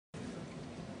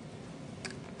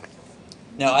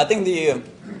Now, I think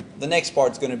the next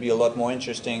part is going to be a lot more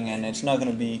interesting, and it's not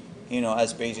going to be,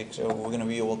 as basic, so we're going to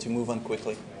be able to move on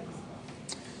quickly.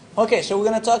 Okay, so we're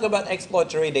going to talk about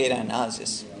exploratory data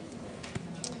analysis.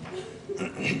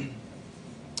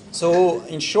 So,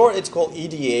 in short, it's called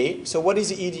EDA. So, what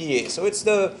is EDA? So, it's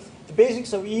the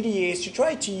basics of EDA is to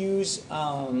try to use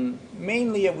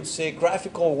mainly, I would say,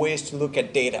 graphical ways to look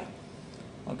at data.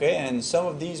 Okay, and some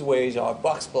of these ways are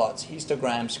box plots,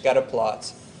 histograms, scatter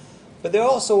plots. But there are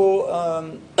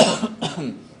also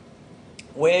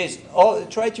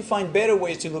try to find better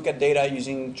ways to look at data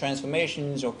using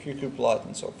transformations or QQ plot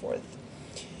and so forth.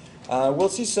 We'll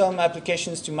see some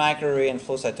applications to microarray and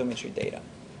flow cytometry data.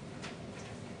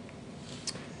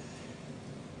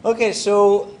 Okay,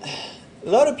 so a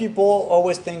lot of people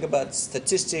always think about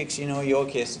statistics.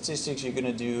 Statistics, you're going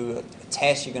to do a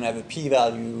test, you're going to have a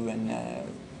p-value,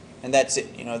 and that's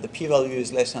it. The p-value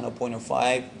is less than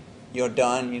 0.05. You're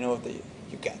done. You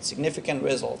got significant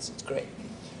results. It's great.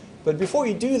 But before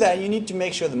you do that, you need to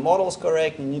make sure the model is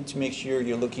correct. You need to make sure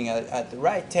you're looking at the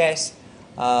right test.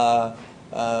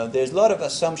 There's a lot of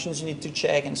assumptions you need to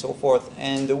check and so forth.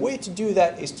 And the way to do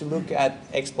that is to look at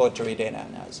exploratory data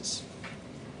analysis.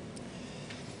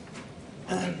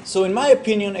 So in my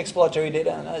opinion, exploratory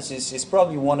data analysis is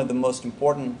probably one of the most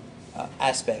important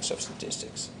aspects of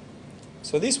statistics.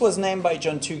 So this was named by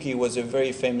John Tukey, who was a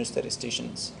very famous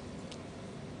statistician.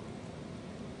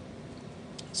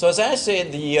 So as I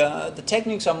said, the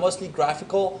techniques are mostly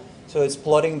graphical. So it's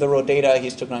plotting the raw data,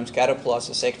 histograms, scatter plots,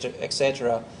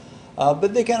 etc.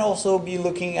 But they can also be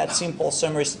looking at simple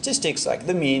summary statistics like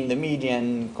the mean, the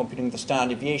median, computing the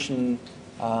standard deviation,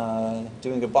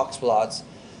 doing the box plots.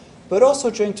 But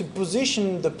also trying to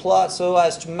position the plot so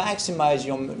as to maximize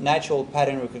your natural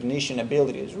pattern recognition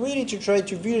abilities, really to try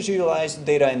to visualize the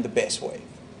data in the best way.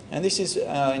 And this is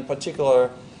in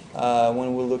particular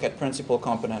when we look at principal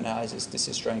component analysis, this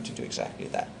is trying to do exactly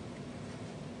that.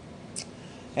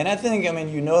 And I think,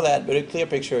 you know that, but a clear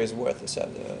picture is worth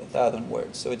 1,000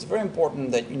 words. So it's very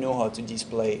important that you know how to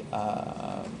display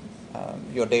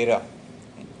your data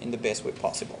in the best way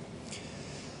possible.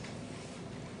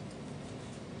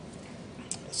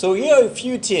 So here are a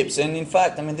few tips, and in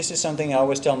fact, this is something I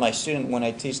always tell my students when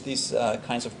I teach these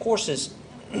kinds of courses.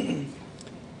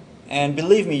 And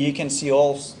believe me, you can see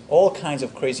all kinds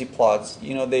of crazy plots.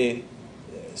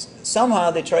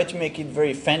 Somehow they try to make it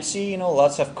very fancy.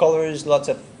 Lots of colors, lots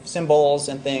of symbols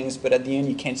and things, but at the end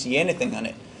you can't see anything on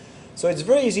it. So it's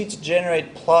very easy to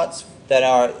generate plots that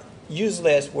are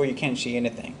useless where you can't see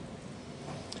anything.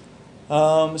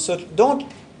 So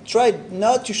try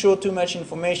not to show too much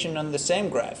information on the same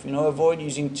graph. Avoid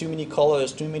using too many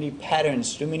colors, too many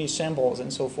patterns, too many symbols,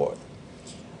 and so forth.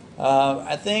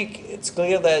 I think it's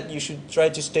clear that you should try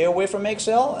to stay away from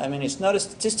Excel. It's not a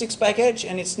statistics package,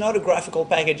 and it's not a graphical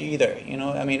package either.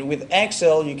 With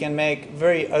Excel, you can make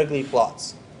very ugly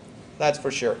plots. That's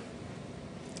for sure.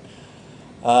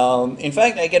 In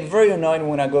fact, I get very annoyed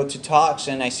when I go to talks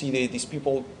and I see these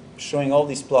people showing all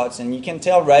these plots, and you can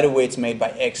tell right away it's made by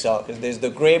Excel because there's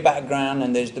the gray background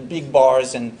and there's the big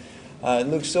bars, and it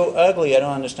looks so ugly. I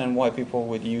don't understand why people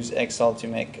would use Excel to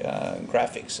make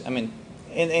graphics.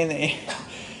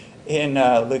 In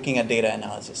looking at data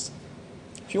analysis.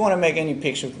 If you want to make any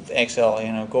pictures with Excel,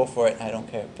 go for it. I don't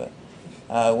care. But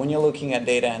when you're looking at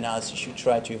data analysis, you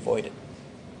try to avoid it.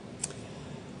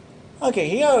 Okay,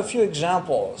 here are a few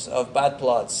examples of bad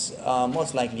plots,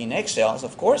 most likely in Excel,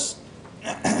 of course.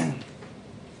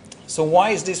 So why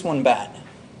is this one bad?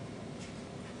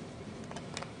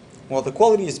 Well, the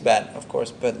quality is bad, of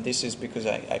course, but this is because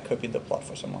I copied the plot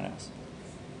for someone else.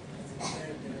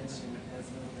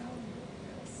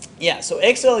 Yeah, so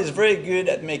Excel is very good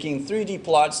at making 3D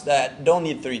plots that don't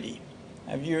need 3D.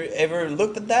 Have you ever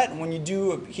looked at that? When you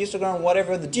do a histogram,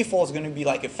 whatever, the default is going to be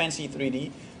like a fancy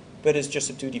 3D, but it's just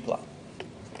a 2D plot.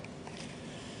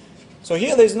 So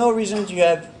here there's no reason to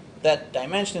have that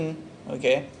dimension,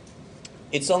 okay?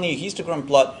 It's only a histogram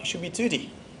plot, it should be 2D.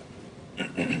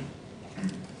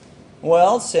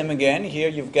 Well, same again, here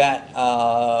you've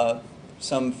got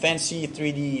some fancy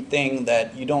 3D thing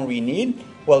that you don't really need.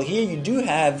 Well, here you do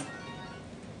have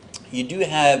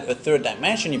a third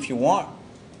dimension if you want,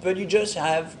 but you just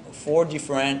have 4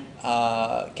 different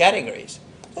categories.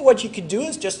 So what you could do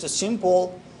is just a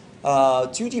simple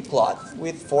 2D plot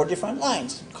with 4 different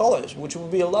lines, colors, which will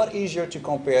be a lot easier to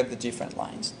compare the different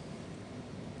lines.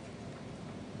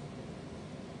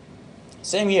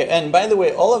 Same here, and by the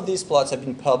way, all of these plots have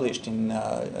been published in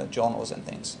journals and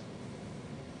things.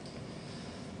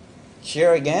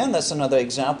 Here again, that's another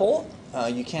example.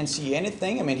 You can't see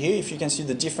anything. Here, if you can see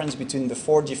the difference between the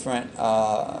 4 different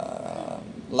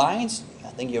lines, I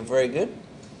think you're very good.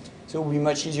 So it will be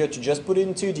much easier to just put it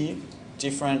in 2D,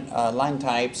 different line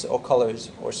types or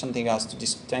colors or something else to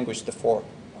distinguish the four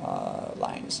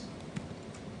lines.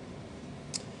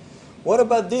 What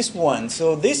about this one?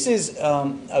 So this is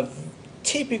a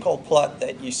typical plot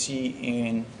that you see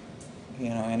in,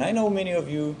 and I know many of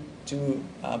you do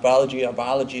biology or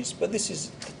biologists, but this is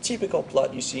the typical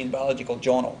plot you see in biological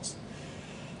journals.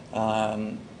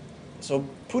 So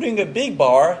putting a big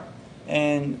bar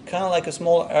and kind of like a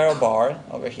small error bar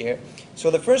over here. So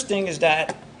the first thing is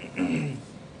that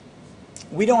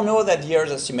we don't know that the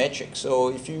errors are symmetric. So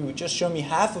if you just show me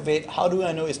half of it, how do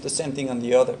I know it's the same thing on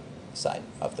the other side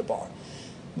of the bar?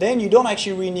 Then you don't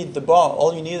actually really need the bar.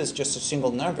 All you need is just a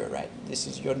single number, right?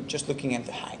 You're just looking at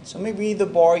the height. So maybe the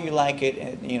bar, you like it,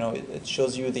 and it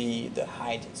shows you the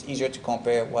height. It's easier to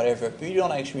compare, whatever, but you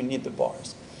don't actually need the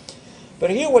bars. But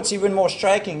here what's even more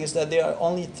striking is that there are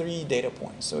only 3 data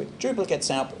points, so it's triplicate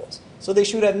samples. So they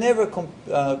should have never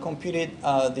computed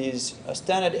these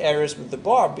standard errors with the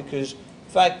bar, because in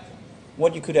fact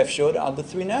what you could have showed are the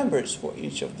 3 numbers for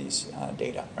each of these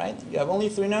data, right? You have only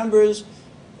 3 numbers.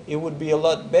 It would be a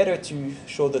lot better to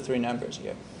show the 3 numbers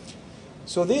here.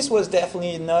 So this was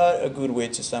definitely not a good way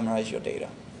to summarize your data.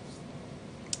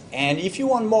 And if you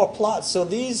want more plots, so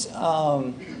these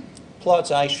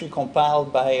plots are actually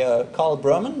compiled by Carl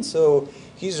Broman. So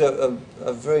he's a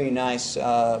very nice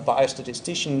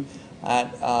biostatistician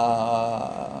at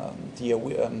the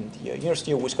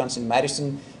University of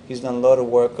Wisconsin-Madison. He's done a lot of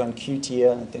work on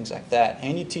QTL and things like that.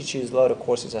 And he teaches a lot of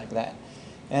courses like that.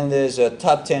 And there's a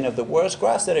top 10 of the worst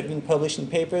graphs that have been published in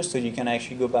papers, so you can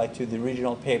actually go back to the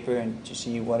original paper and to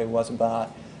see what it was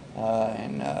about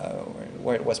and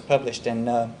where it was published. And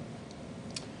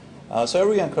so I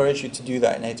really encourage you to do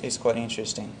that, and it's quite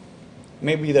interesting.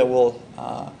 Maybe that will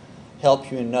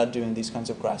help you in not doing these kinds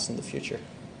of graphs in the future.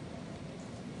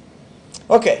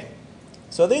 Okay,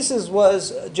 so this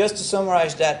was just to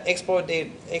summarize that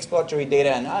exploratory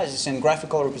data analysis and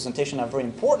graphical representation are very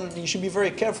important. You should be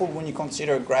very careful when you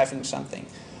consider graphing something,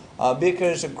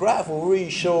 because a graph will really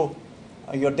show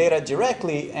your data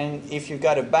directly, and if you've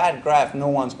got a bad graph, no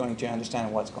one's going to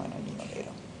understand what's going on in your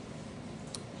data.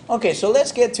 Okay, so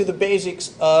let's get to the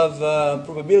basics of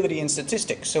probability and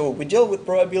statistics. So we deal with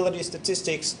probability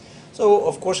statistics, so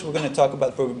of course we're going to talk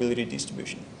about probability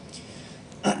distribution.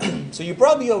 So you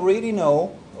probably already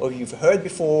know, or you've heard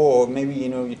before, or maybe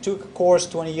you took a course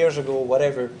 20 years ago,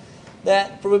 whatever,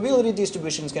 that probability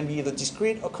distributions can be either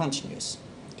discrete or continuous.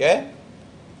 Okay?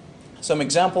 Some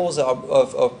examples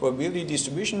of probability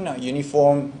distribution are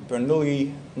uniform,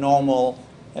 Bernoulli, normal,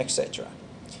 etc.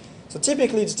 So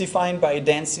typically it's defined by a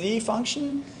density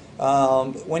function.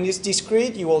 When it's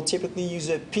discrete, you will typically use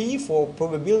a P for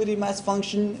probability mass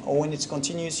function, or when it's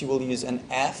continuous, you will use an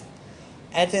F.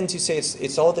 I tend to say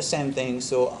it's all the same thing,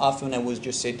 so often I would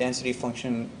just say density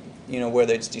function,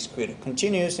 whether it's discrete or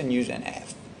continuous, and use an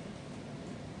F.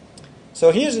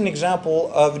 So here's an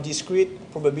example of a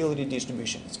discrete probability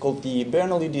distribution. It's called the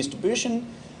Bernoulli distribution.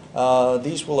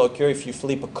 These will occur if you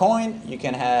flip a coin. You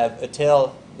can have a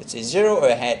tail, let's say 0, or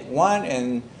a head 1,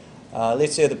 and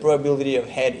let's say the probability of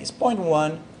head is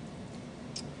 0.1.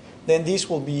 Then this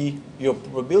will be your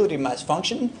probability mass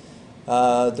function.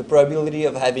 The probability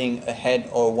of having a head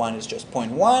or 1 is just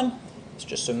 0.1. It's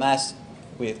just a mass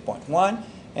with 0.1.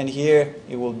 And here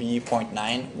it will be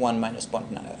 0.9, 1 minus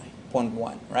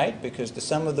 0.1, right? Because the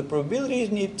sum of the probabilities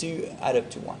need to add up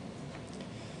to 1.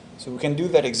 So we can do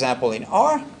that example in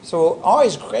R. So R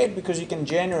is great because you can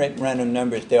generate random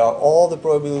numbers. There are all the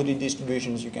probability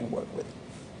distributions you can work with.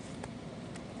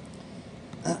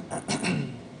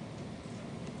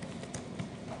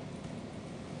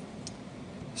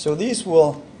 So these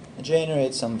will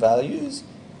generate some values.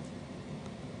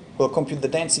 We'll compute the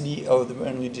density of the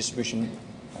Bernoulli distribution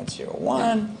at 0,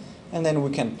 1, and then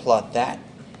we can plot that.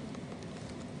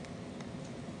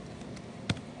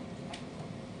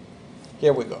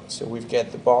 Here we go. So we've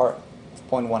got the bar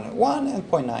of 0.1 at 1 and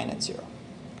 0.9 at 0.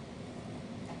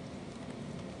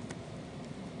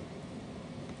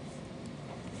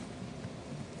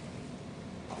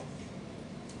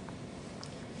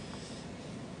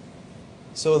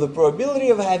 So the probability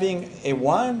of having a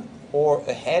 1 or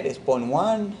a head is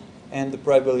 0.1, and the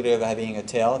probability of having a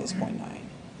tail is 0.9.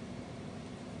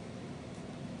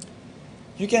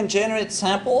 You can generate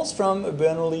samples from a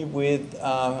Bernoulli with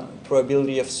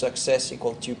probability of success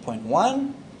equal to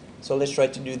 0.1. So let's try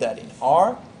to do that in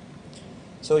R.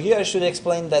 So here I should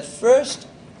explain that first,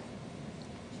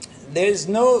 there's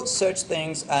no such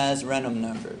things as random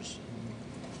numbers.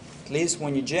 At least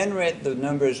when you generate the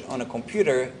numbers on a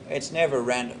computer, it's never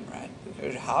random, right?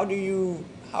 Because how do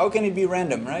how can it be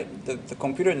random, right? The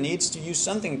computer needs to use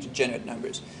something to generate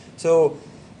numbers. So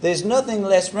there's nothing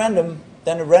less random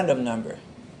than a random number.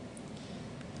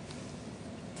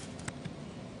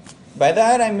 By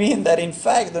that I mean that in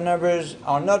fact the numbers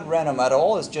are not random at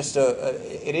all. It's just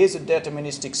it is a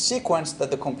deterministic sequence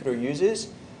that the computer uses,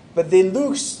 but they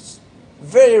look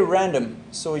very random.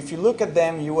 So if you look at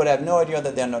them, you would have no idea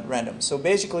that they're not random. So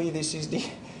basically, this is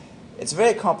it's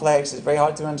very complex. It's very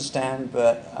hard to understand,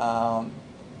 but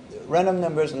random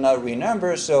numbers are not real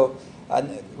numbers. So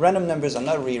random numbers are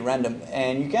not really random,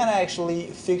 and you can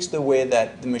actually fix the way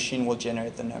that the machine will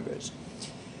generate the numbers.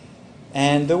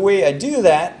 And the way I do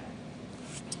that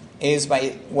is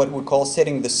by what we call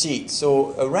setting the seed.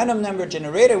 So a random number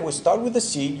generator will start with the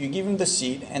seed, you give him the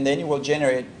seed, and then you will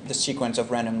generate the sequence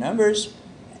of random numbers,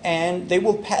 and they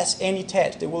will pass any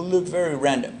test. They will look very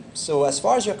random. So as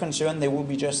far as you're concerned, they will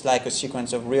be just like a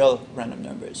sequence of real random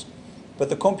numbers. But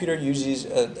the computer uses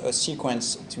a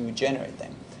sequence to generate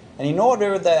them. And in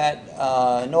order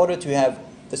to have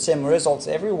the same results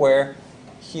everywhere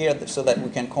here, so that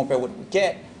we can compare what we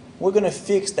get, we're going to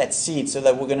fix that seed so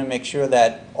that we're going to make sure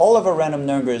that all of our random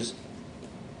numbers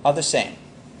are the same.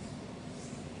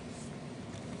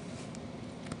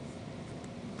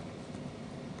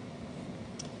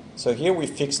 So here we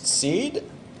fixed seed,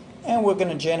 and we're going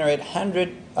to generate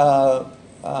 100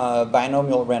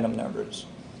 binomial random numbers.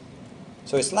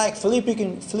 So it's like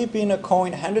flipping a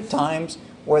coin 100 times,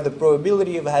 where the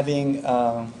probability of having,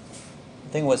 I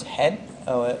think it was head,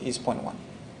 is 0.1.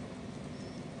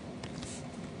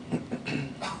 So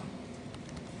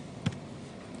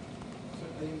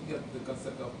I didn't get the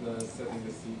concept of setting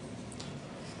the seed.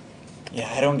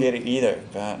 Yeah, I don't get it either.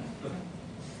 But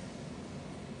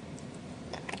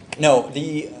no,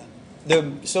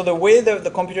 so the way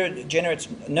the computer generates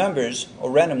numbers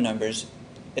or random numbers,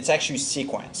 it's actually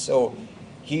sequence. So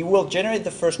he will generate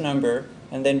the first number,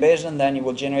 and then based on that, he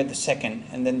will generate the second,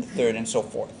 and then the third, and so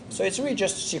forth. So it's really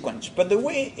just a sequence. But the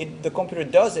way the computer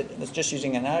does it, it's just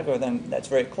using an algorithm that's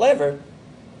very clever,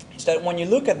 is that when you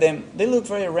look at them, they look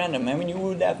very random. I mean, you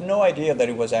would have no idea that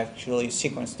it was actually a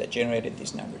sequence that generated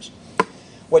these numbers.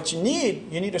 What you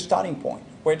need a starting point.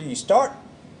 Where do you start?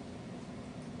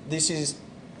 You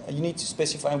need to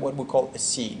specify what we call a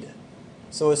seed.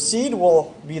 So a seed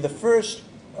will be the first,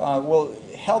 will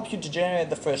help you to generate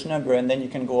the first number, and then you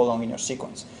can go along in your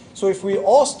sequence. So if we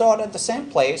all start at the same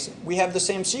place, we have the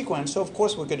same sequence, so of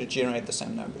course we're going to generate the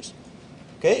same numbers.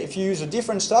 Okay? If you use a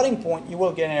different starting point, you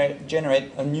will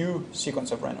generate a new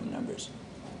sequence of random numbers.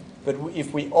 But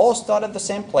if we all start at the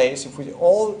same place, if we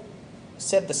all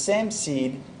set the same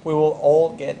seed, we will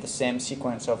all get the same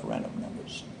sequence of random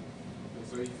numbers.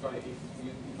 So if I do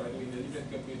in a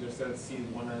different computer set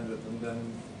seed 100, and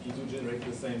then it will generate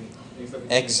the same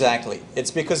exactly.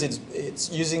 It's because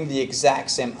it's using the exact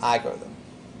same algorithm.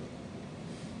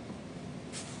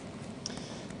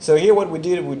 So here what we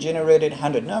did, we generated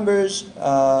 100 numbers,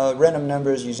 random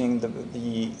numbers using the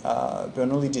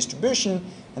Bernoulli distribution,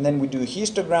 and then we do a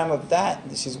histogram of that.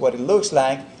 This is what it looks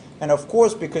like. And of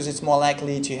course, because it's more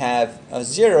likely to have a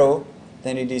 0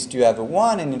 than it is to have a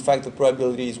 1, and in fact the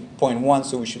probability is 0.1,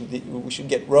 so we should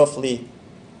get roughly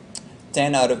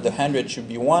 10 out of the 100 should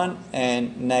be 1,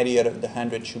 and 90 out of the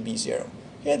 100 should be 0.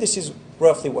 Yeah, this is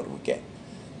roughly what we get.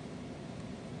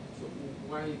 So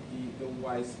why the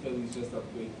y scale is just that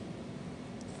way?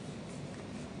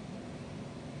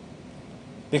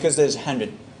 Because there's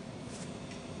 100.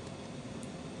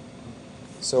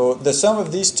 So the sum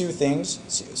of these two things,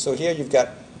 so here you've got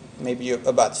maybe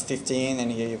about 15,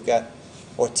 and here you've got,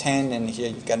 or 10, and here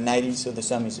you've got 90, so the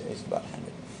sum is about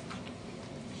 100.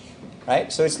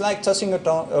 Right? So it's like tossing a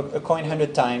coin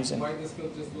 100 times. And why the scale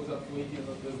just goes up to 80 and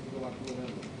not just go up to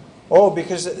 100? Oh,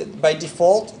 because by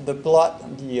default, the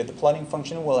plotting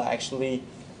function will actually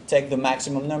take the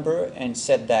maximum number and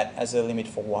set that as a limit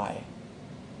for y.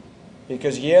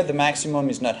 Because here the maximum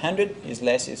is not 100, is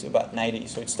less, is about 90,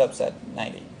 so it stops at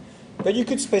 90. But you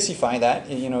could specify that.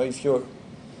 You know, if you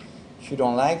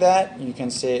don't like that, you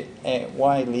can say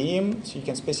y lim, so you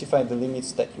can specify the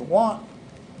limits that you want.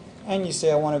 And you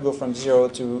say, I want to go from 0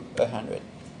 to 100.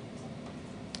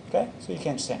 Okay? So you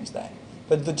can change that.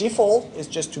 But the default is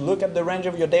just to look at the range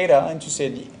of your data and to say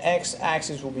the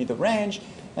x-axis will be the range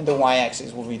and the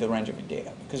y-axis will be the range of your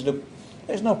data. Because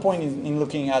there's no point in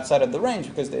looking outside of the range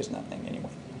because there's nothing anyway.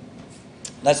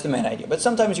 That's the main idea. But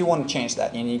sometimes you want to change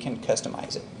that and you can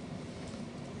customize it.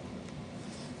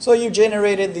 So you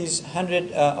generated these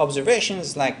 100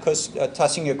 observations, like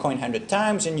tossing your coin 100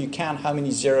 times, and you count how many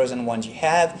zeros and ones you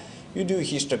have. You do a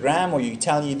histogram, or you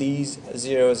tally these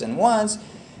zeros and ones,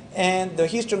 and the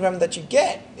histogram that you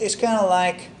get is kind of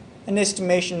like an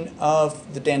estimation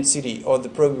of the density or the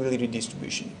probability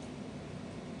distribution.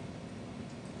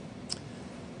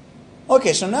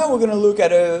 Okay, so now we're going to look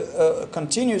at a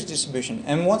continuous distribution.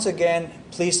 And once again,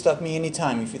 please stop me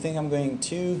anytime. If you think I'm going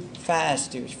too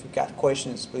fast, if you've got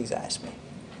questions, please ask me.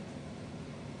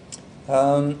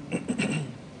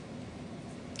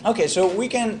 Okay, so we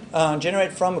can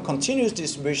generate from a continuous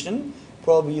distribution.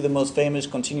 Probably the most famous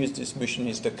continuous distribution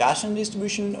is the Gaussian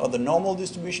distribution or the normal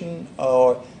distribution,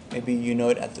 or maybe you know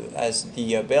it as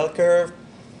the bell curve,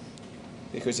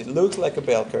 because it looks like a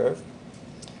bell curve.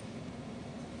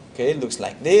 Okay, it looks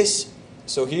like this.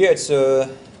 So here it's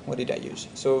what did I use?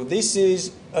 So this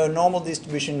is a normal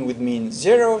distribution with mean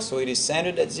 0, so it is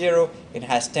centered at 0. It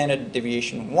has standard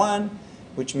deviation 1,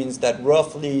 which means that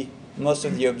roughly most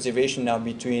of the observations are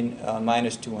between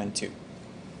 -2 and 2.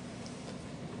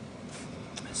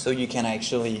 So you can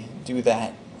actually do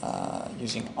that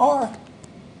using R.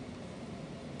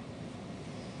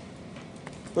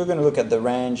 We're going to look at the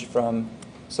range from,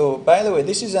 so by the way,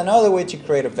 this is another way to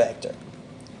create a vector.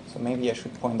 So maybe I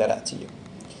should point that out to you.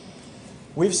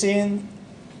 We've seen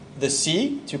the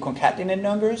C to concatenate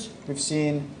numbers. We've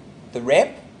seen the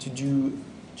rep to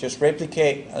just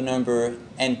replicate a number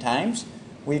n times.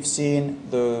 We've seen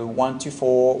the 1 to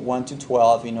 4, 1 to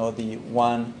 12, you know, the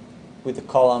one with the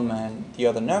column and the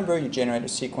other number. You generate a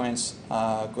sequence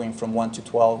going from 1 to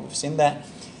 12. We've seen that.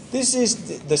 This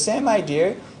is the same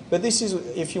idea, but this is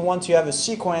if you want to have a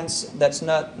sequence that's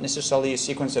not necessarily a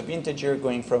sequence of integer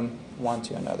going from one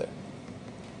to another.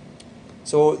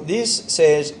 So this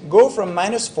says go from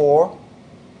 -4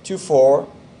 to 4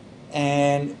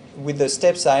 and with the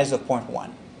step size of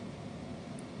 0.1.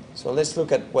 So let's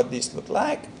look at what this looks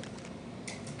like.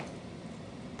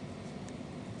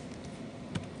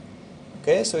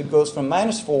 Okay, so it goes from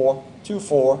 -4 to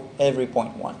 4 every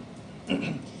 0.1.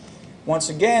 Once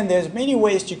again, there's many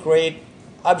ways to create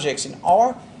objects in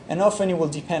R, and often it will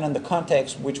depend on the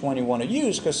context which one you want to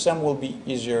use, because some will be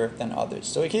easier than others.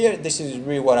 So here, this is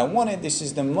really what I wanted. This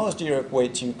is the most direct way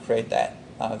to create that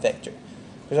vector.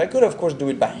 Because I could, of course, do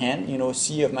it by hand, you know,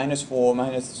 C of -4,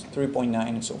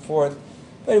 -3.9, and so forth.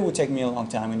 But it would take me a long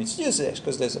time, and it's useless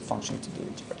because there's a function to do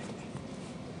it directly.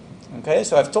 Okay,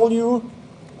 so I've told you,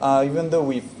 even though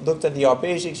we've looked at the R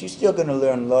basics, you're still going to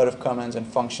learn a lot of commands and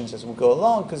functions as we go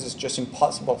along, because it's just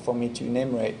impossible for me to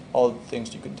enumerate all the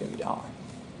things you could do with R.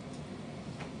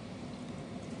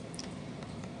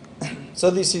 So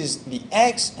this is the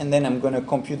X, and then I'm going to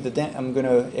compute I'm going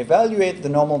to evaluate the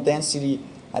normal density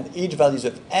at each values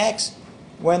of X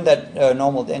when that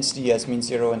normal density has mean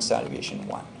 0 and standard deviation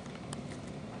 1.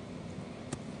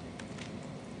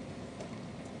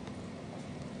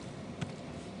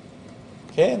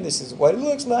 Okay, and this is what it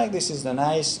looks like. This is the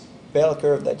nice bell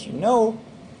curve that you know.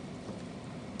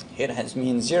 It has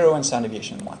mean 0 and standard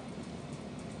deviation 1.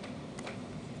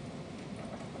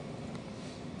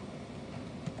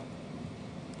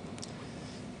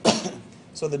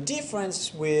 So the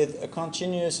difference with a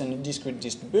continuous and a discrete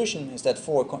distribution is that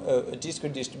for a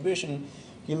discrete distribution,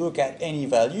 you look at any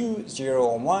value, 0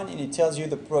 or 1, and it tells you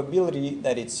the probability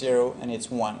that it's 0 and it's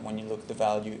 1 when you look at the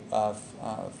value of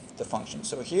the function.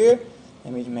 So here,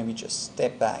 let me maybe just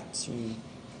step back to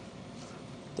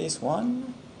this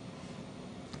one.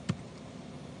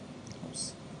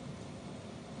 Oops.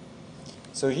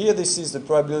 So here, this is the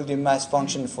probability mass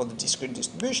function for the discrete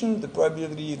distribution. The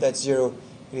probability that 0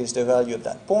 is the value of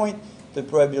that point. The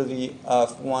probability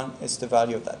of 1 is the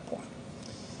value of that point.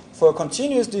 For a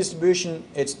continuous distribution,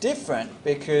 it's different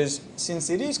because since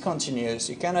it is continuous,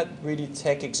 you cannot really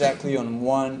take exactly on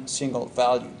one single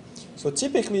value. So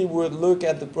typically, we would look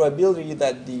at the probability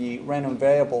that the random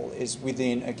variable is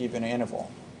within a given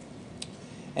interval.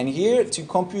 And here, to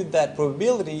compute that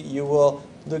probability, you will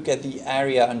look at the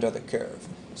area under the curve.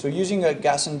 So using a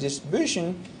Gaussian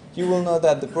distribution, you will know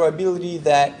that the probability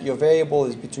that your variable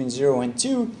is between 0 and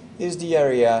 2 is the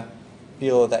area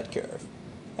below that curve.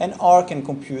 And R can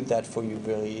compute that for you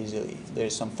very easily.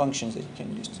 There's some functions that you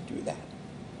can use to do that.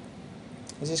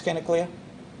 Is this kind of clear?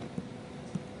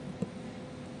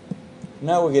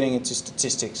 Now we're getting into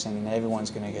statistics and everyone's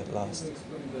going to get lost. Can you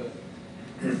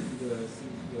explain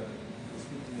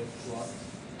the plot?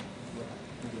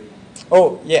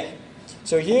 Oh, yeah.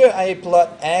 So here I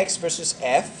plot X versus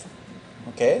F.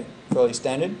 Okay, fairly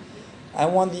standard. I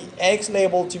want the X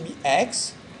label to be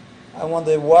X. I want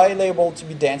the Y label to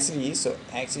be density. So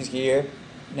X is here,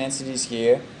 density is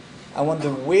here. I want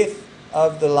the width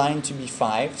of the line to be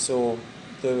 5. So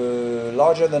the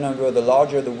larger the number, the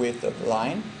larger the width of the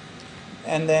line.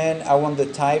 And then I want the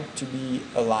type to be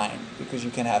a line, because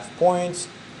you can have points,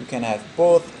 you can have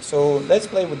both. So let's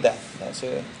play with that. That's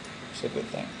a good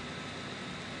thing.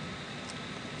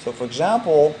 So for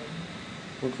example,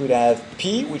 we could have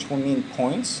P, which will mean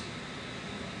points.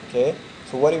 Okay.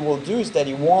 So what it will do is that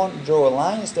it won't draw a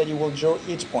line, instead it will draw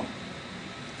each point.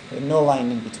 No line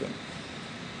in between.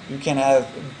 You can have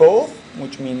both,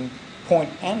 which mean point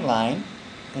and line,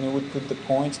 and it would put the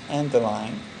point and the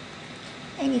line.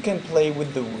 And you can play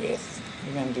with the width.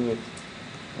 You can do it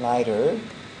lighter.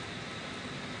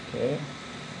 Okay.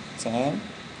 10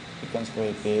 becomes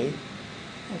very big,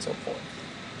 and so forth.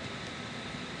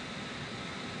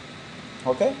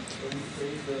 Okay? So you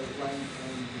create the line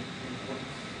and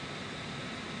points.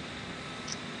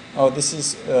 Oh, this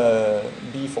is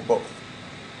B for both.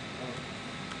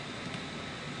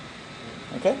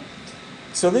 Okay?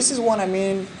 So this is what I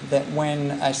mean that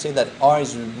when I say that R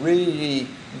is really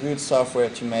good software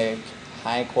to make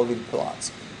high quality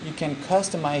plots. You can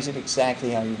customize it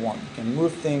exactly how you want. You can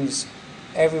move things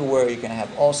everywhere. You can have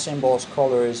all symbols,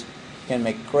 colors. You can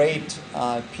make great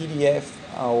PDF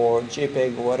or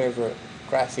JPEG or whatever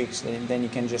graphics. And then you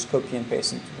can just copy and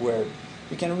paste into Word.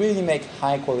 You can really make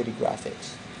high quality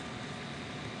graphics.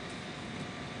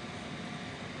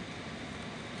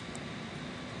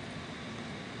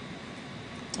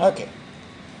 Okay.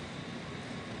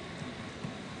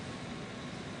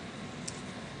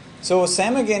 So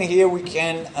same again here, we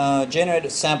can generate a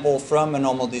sample from a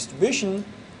normal distribution.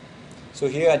 So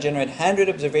here I generate 100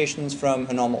 observations from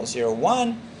a normal 0,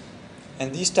 1.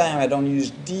 And this time I don't use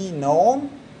D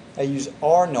norm, I use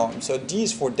R norm. So D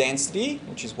is for density,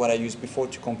 which is what I used before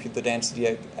to compute the density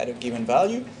at a given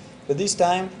value. But this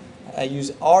time I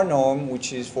use R norm,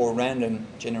 which is for random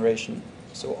generation.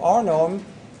 So R norm,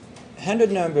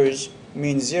 100 numbers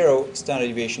means 0, standard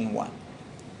deviation 1.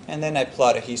 And then I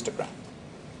plot a histogram.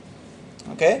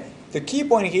 Okay? The key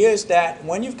point here is that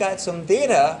when you've got some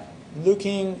data,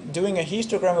 doing a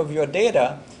histogram of your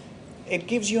data, it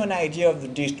gives you an idea of the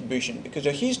distribution, because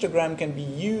a histogram can be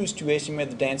used to estimate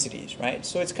the densities, right?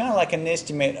 So it's kind of like an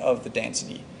estimate of the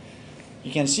density.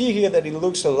 You can see here that it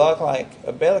looks a lot like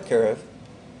a bell curve,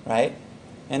 right?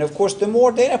 And of course, the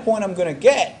more data point I'm going to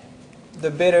get, the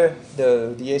better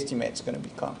the estimate's going to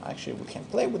become. Actually, we can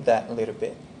play with that a little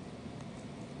bit.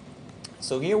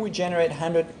 So here we generate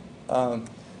 100,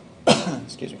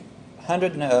 excuse me,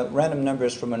 100 random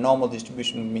numbers from a normal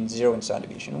distribution, means 0 and standard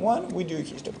deviation 1. We do a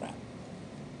histogram.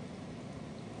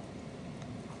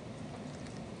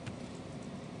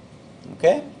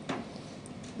 Okay?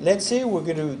 Let's say we're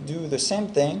going to do the same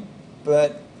thing,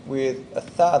 but with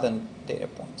 1,000 data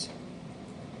points.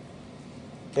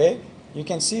 Okay? You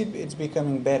can see it's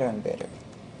becoming better and better.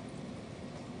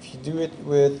 If you do it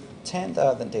with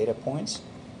 10,000 data points,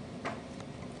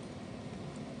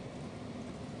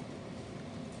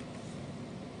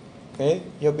 okay,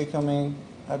 you're becoming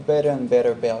a better and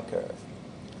better bell curve.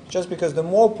 Just because the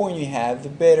more points you have, the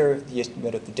better the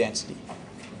estimate of the density.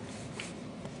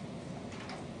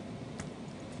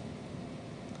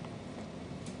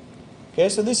 Okay,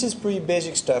 so this is pretty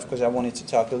basic stuff because I wanted to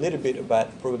talk a little bit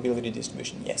about probability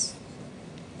distribution. Yes?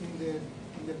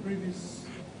 In the previous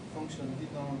function,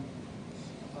 did not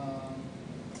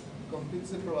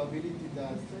computes the probability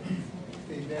that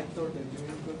the vector that you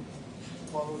input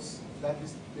follows that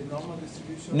is the normal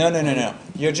distribution? No.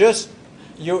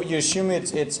 You assume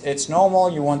it's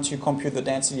normal. You want to compute the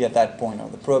density at that point, or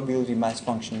the probability mass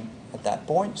function at that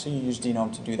point. So you use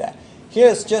denorm to do that. Here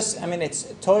it's just,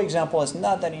 it's a toy example. It's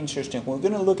not that interesting. We're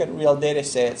going to look at real data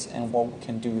sets and what we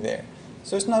can do there.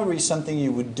 So it's not really something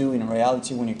you would do in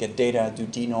reality when you get data, do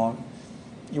denorm.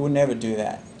 You would never do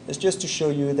that. It's just to show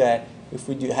you that if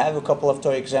we do have a couple of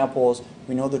toy examples,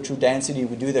 we know the true density,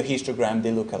 we do the histogram,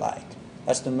 they look alike.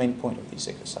 That's the main point of this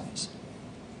exercise.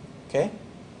 Okay?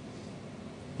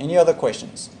 Any other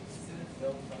questions?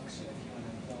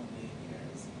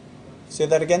 Say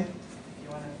that again?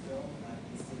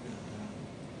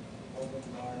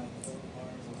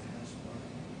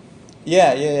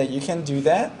 Yeah, you can do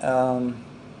that.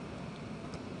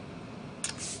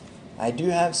 I do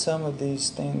have some of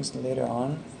these things later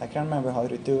on. I can't remember how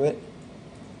to do it,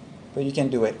 but you can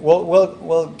do it.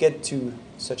 We'll get to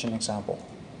such an example.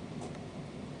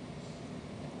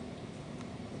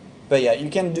 But yeah, you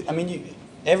can do.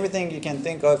 Everything you can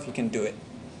think of, you can do it.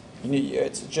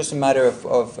 It's just a matter of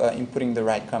inputting the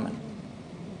right command.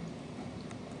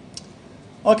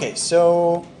 Okay,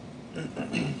 so.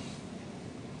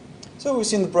 So we've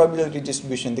seen the probability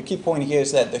distribution. The key point here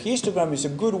is that the histogram is a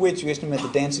good way to estimate the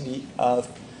density of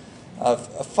a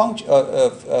function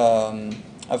of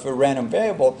a random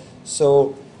variable.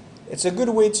 So it's a good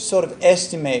way to sort of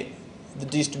estimate the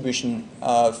distribution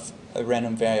of a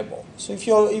random variable. So if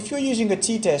you're using a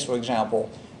t-test, for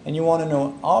example, and you want to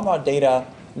know are my data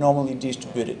normally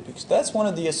distributed, because that's one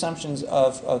of the assumptions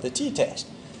of the t-test.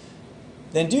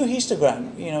 Then do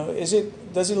histogram. You know,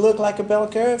 does it look like a bell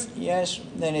curve? Yes,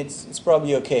 then it's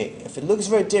probably okay. If it looks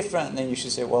very different, then you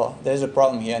should say, well, there's a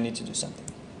problem here, I need to do something.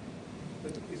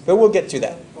 But we'll get to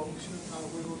that. Function, are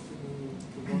we able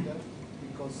to go there?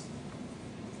 Because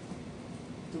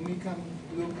to me can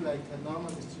look like a normal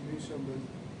distribution, but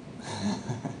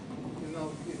you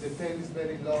know, if the tail is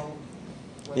very long.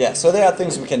 Yeah, so there are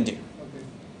things we can do.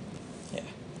 Okay.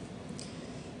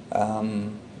 Yeah.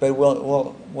 But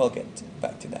we'll get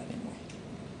back to that anyway.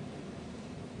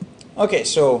 Okay,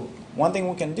 so one thing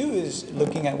we can do is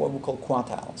looking at what we call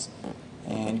quantiles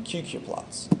and QQ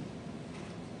plots.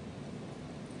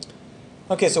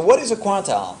 Okay, so what is a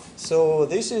quantile? So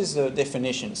this is the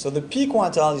definition. So the P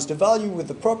quantile is the value with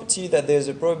the property that there's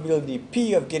a probability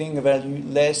P of getting a value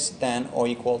less than or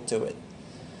equal to it.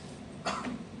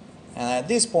 And at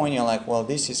this point you're like, well,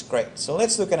 this is great. So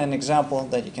let's look at an example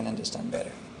that you can understand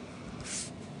better.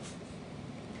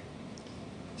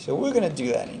 So we're going to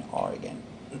do that in R again.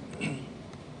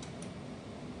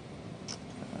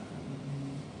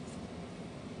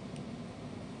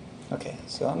 Okay,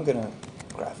 so I'm going to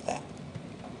graph that.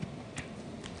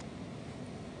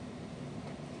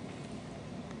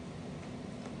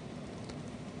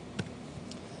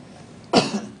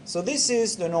 So this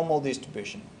is the normal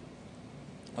distribution,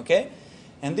 okay?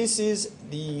 And this is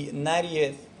the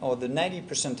 90th or the 90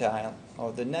 percentile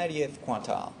or the 90th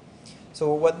quantile.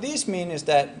 So what this means is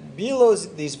that below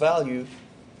this value,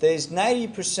 there's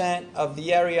 90% of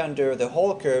the area under the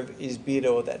whole curve is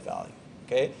below that value,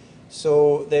 okay?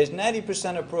 So there's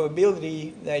 90% of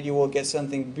probability that you will get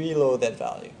something below that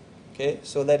value, okay?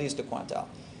 So that is the quantile.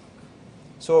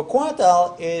 So a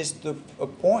quantile is a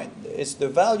point, it's the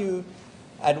value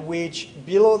at which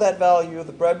below that value,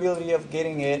 the probability of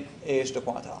getting it is the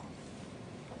quantile.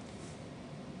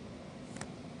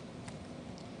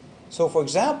 So for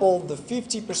example, the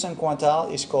 50%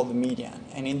 quantile is called the median.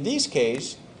 And in this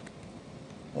case,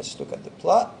 let's look at the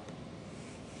plot.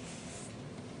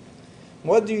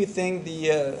 What do you think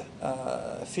the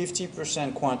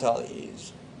 50% quantile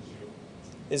is?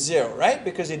 It's 0, right?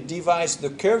 Because it divides, the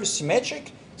curve is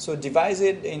symmetric, so it divides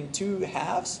it in two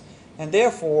halves, and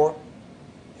therefore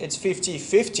it's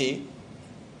 50-50,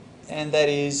 and that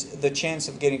is the chance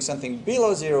of getting something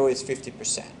below 0 is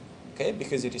 50%, okay?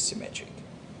 Because it is symmetric.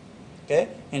 Okay?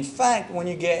 In fact, when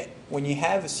you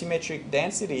have a symmetric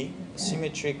density,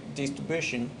 symmetric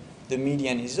distribution, the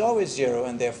median is always 0,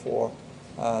 and therefore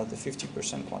the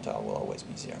 50% quantile will always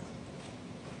be 0.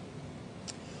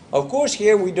 Of course,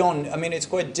 here we don't, I mean, it's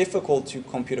quite difficult to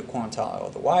compute a quantile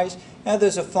otherwise. Now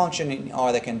there's a function in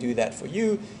R that can do that for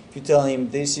you. If you tell him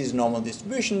this is normal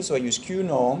distribution, so I use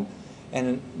QNorm,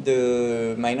 and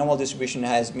my normal distribution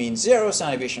means 0,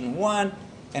 standard deviation 1,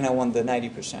 and I want the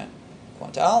 90%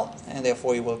 quantile, and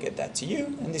therefore it will get that to you.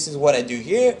 And this is what I do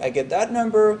here. I get that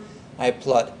number, I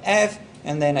plot F,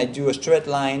 and then I do a straight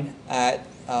line at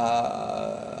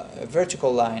a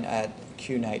vertical line at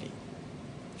Q90.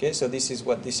 Okay, so this is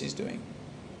what this is doing.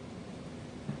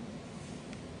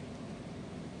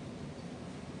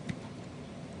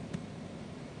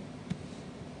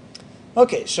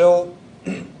 Okay, so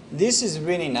this is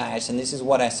really nice, and this is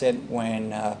what I said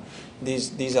when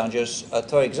these are just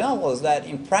thought examples, that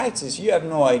in practice you have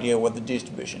no idea what the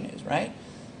distribution is, right?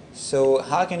 So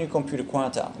how can you compute a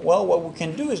quantile? Well, what we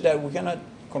can do is that we cannot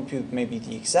compute maybe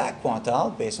the exact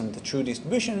quantile based on the true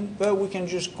distribution, but we can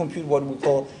just compute what we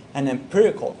call an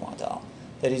empirical quantile.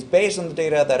 That is based on the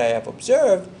data that I have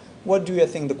observed, what do I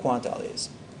think the quantile is?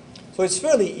 So it's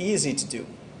fairly easy to do.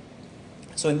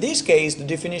 So in this case, the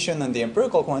definition on the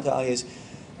empirical quantile is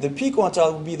the P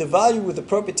quantile will be the value with the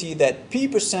property that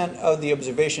P% of the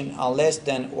observation are less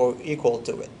than or equal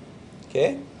to it.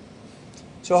 Okay?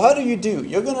 So how do?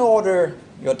 You're going to order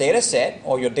your data set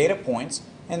or your data points,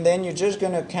 and then you're just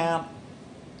going to count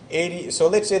 80. So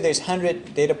let's say there's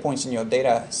 100 data points in your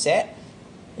data set,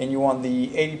 and you want the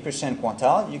 80%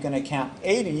 quantile. You're going to count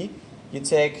 80. You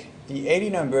take the 80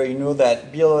 number, you know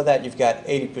that below that you've got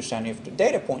 80% of the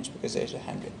data points because there's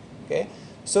 100. Okay?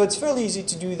 So it's fairly easy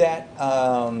to do that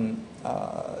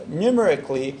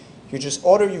numerically. You just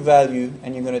order your value,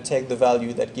 and you're going to take the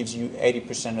value that gives you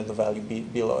 80% of the value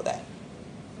below that.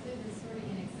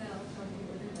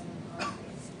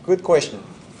 Good question.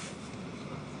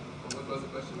 What was the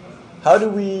question? How do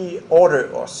we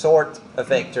order or sort a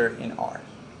vector in R?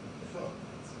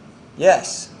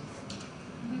 Yes.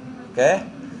 Okay.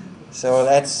 So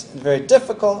that's very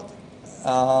difficult.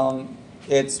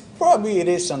 It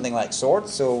is something like sort.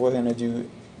 So we're going to do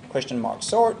question mark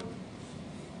sort.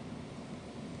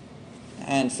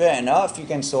 And fair enough, you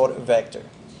can sort a vector.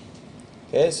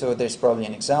 Okay, so there's probably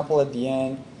an example at the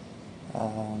end.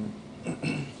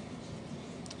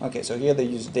 Okay, so here they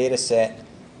use data set.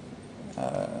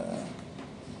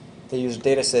 They use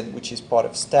data set which is part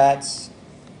of stats.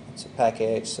 It's a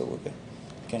package, so we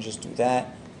can just do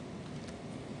that.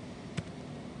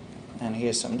 And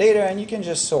here's some data, and you can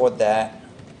just sort that.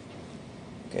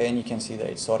 Okay, and you can see that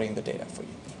it's sorting the data for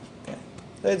you. Okay,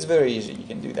 so it's very easy. You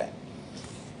can do that.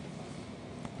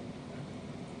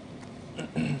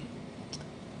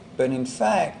 But in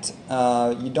fact,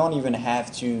 you don't even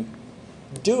have to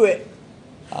do it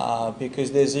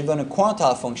because there's even a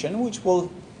quantile function which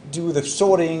will do the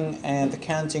sorting and the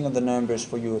counting of the numbers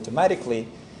for you automatically.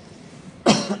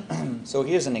 So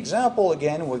here's an example.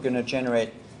 Again, we're going to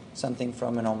generate something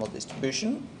from a normal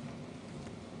distribution.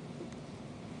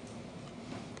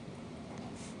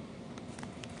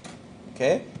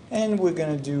 Okay, and we're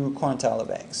going to do quantile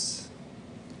of x.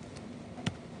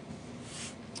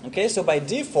 Okay, so by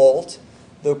default,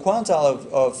 the quantile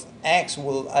of x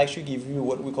will actually give you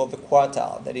what we call the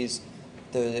quartile. That is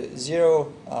the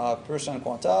 0%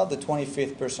 quantile, the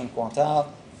 25th percent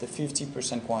quantile, the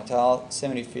 50% quantile,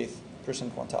 75th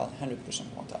percent quantile, 100%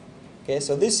 quantile. Okay,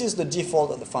 so this is the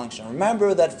default of the function.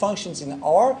 Remember that functions in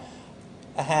R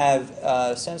have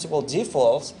sensible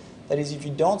defaults. That is, if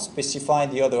you don't specify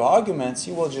the other arguments,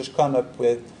 you will just come up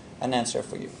with an answer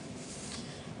for you.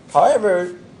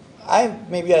 However,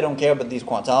 maybe I don't care about these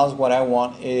quantiles. What I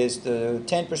want is the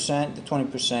 10%, the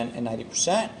 20%, and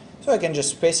 90%. So I can just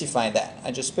specify that.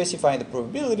 I just specify the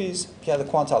probabilities via the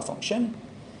quantile function,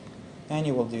 and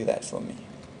you will do that for me.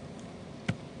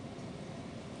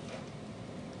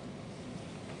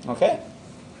 Okay?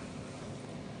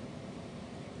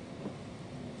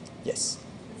 Yes? The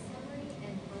summary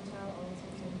and quantile also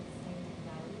have the same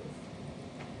values?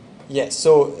 Yes,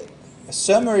 so a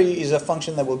summary is a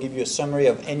function that will give you a summary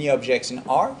of any objects in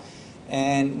R,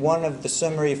 and one of the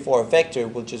summary for a vector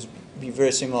will just be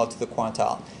very similar to the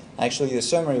quantile. Actually, the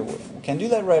summary, we can do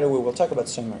that right away. We'll talk about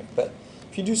summary. But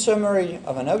if you do summary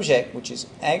of an object, which is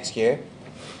x here,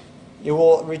 it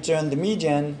will return the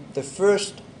median, the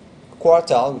first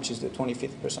quartile, which is the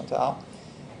 25th percentile,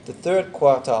 the third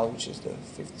quartile, which is the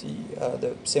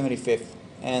 75th,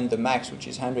 and the max, which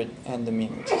is 100, and the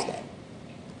mean, which is that.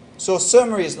 So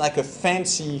summary is like a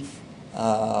fancy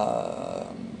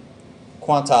quantile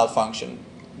function.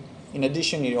 In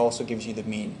addition, it also gives you the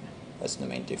mean. That's the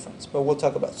main difference. But we'll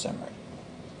talk about summary.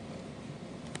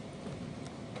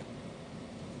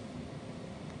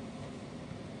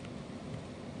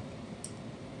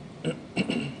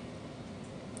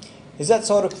 Is that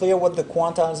sort of clear what the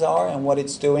quantiles are and what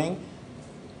it's doing?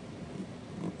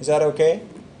 Is that okay?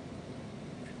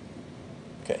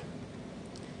 Okay.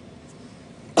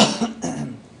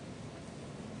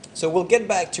 So we'll get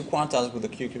back to quantiles with the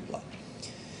QQ plot.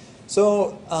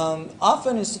 So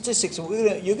often in statistics,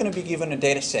 you're going to be given a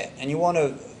data set, and you want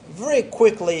to very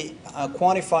quickly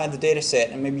quantify the data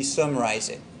set and maybe summarize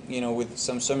it, with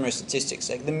some summary statistics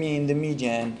like the mean, the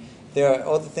median. There are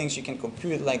other things you can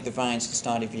compute like the variance and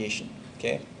standard deviation.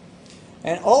 Okay,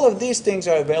 and all of these things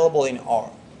are available in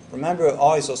R. Remember,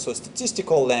 R is also a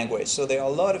statistical language, so there are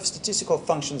a lot of statistical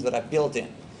functions that are built in,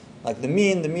 like the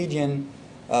mean, the median,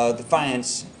 the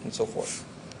variance, and so forth.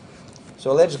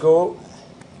 So let's go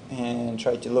and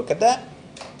try to look at that.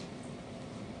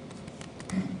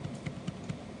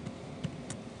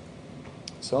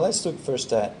 So let's look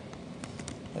first at,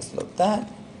 let's load that.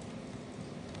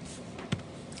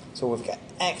 So we've got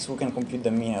x, we can compute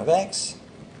the mean of x.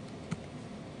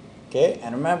 Okay,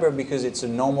 and remember, because it's a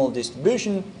normal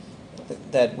distribution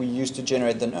that we use to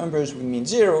generate the numbers, we mean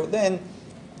 0, then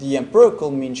the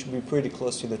empirical mean should be pretty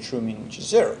close to the true mean, which is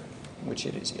 0, which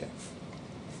it is here.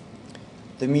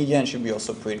 The median should be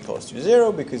also pretty close to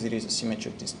 0 because it is a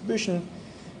symmetric distribution.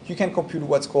 You can compute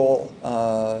what's called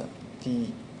the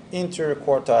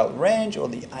interquartile range, or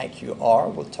the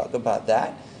IQR. We'll talk about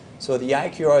that. So the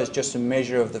IQR is just a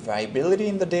measure of the variability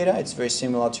in the data. It's very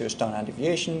similar to a standard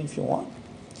deviation if you want.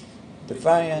 The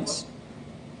variance,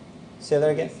 say that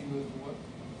again?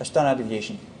 A standard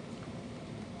deviation.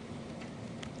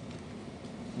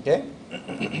 Okay?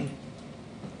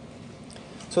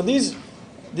 So these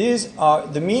are,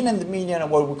 the mean and the median are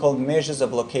what we call measures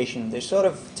of location. They sort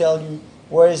of tell you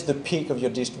where is the peak of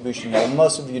your distribution, or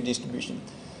most of your distribution.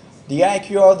 The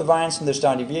IQR, the variance, and the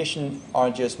standard deviation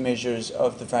are just measures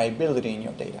of the variability in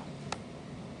your data.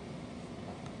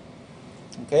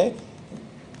 Okay?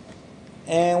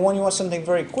 And when you want something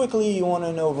very quickly, you want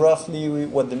to know roughly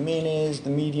what the mean is, the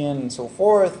median, and so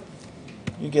forth,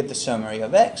 you get the summary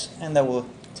of x, and that will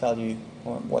tell you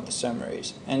what the summary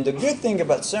is. And the good thing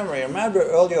about summary, remember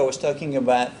earlier I was talking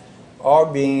about are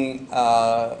being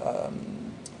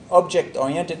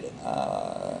object-oriented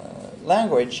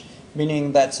language,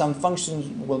 meaning that some functions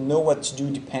will know what to do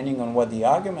depending on what the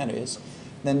argument is,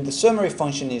 then the summary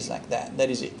function is like that. That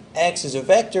is, if x is a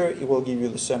vector, it will give you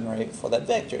the summary for that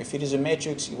vector. If it is a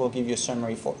matrix, it will give you a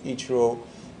summary for each row,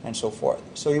 and so forth.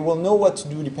 So it will know what to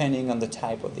do depending on the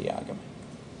type of the argument.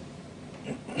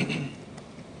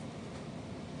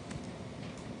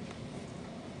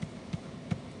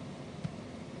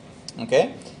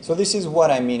 Okay, so this is what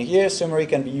I mean here. Summary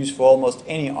can be used for almost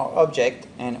any object,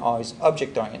 and R is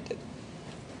object-oriented.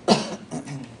 So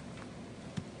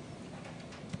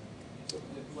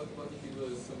what if you do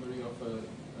a summary of a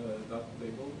data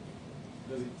table?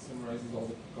 Does it summarize all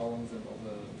the columns and all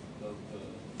the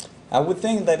I would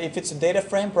think that if it's a data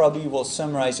frame, probably it will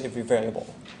summarize every variable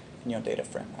in your data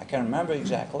frame. I can't remember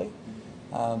exactly,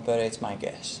 but it's my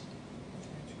guess.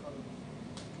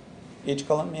 Each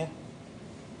column, yeah.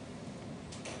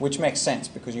 Which makes sense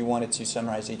because you wanted to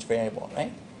summarize each variable,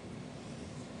 right?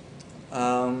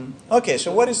 Okay,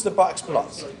 so what is the box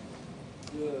plot? Sorry.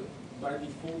 By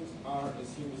default, R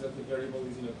assumes that the variable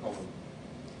is in a column.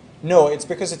 No, it's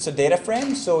because it's a data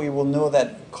frame, so it will know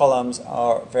that columns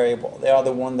are variable. They are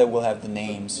the one that will have the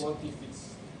names. But what if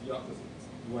it's the opposite?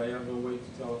 Do I have a way to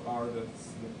tell R that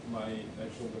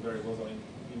the variables are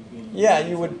in Yeah,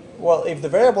 you would. Well, if the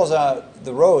variables are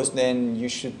the rows, then you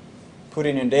should put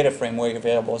in your data frame where your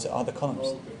variables are the columns.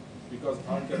 Okay. Because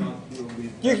R cannot deal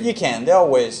with You can. There are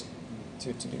ways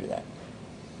to do that.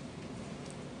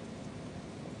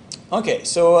 Okay,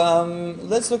 so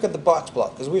let's look at the box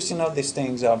plot, because we've seen all these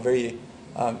things are very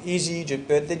easy,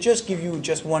 but they just give you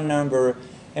just one number,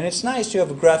 and it's nice to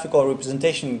have a graphical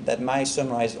representation that might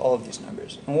summarize all of these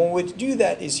numbers. And one way to do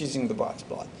that is using the box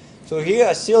plot. So here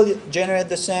I still generate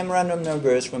the same random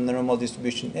numbers from the normal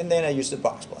distribution, and then I use the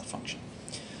box plot function.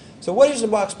 So what is the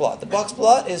box plot? The box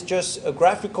plot is just a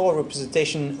graphical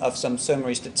representation of some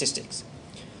summary statistics.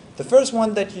 The first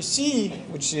one that you see,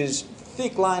 which is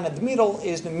thick line at the middle,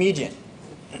 is the median.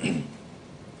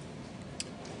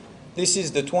 This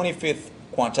is the 25th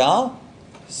quantile,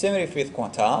 75th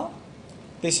quantile.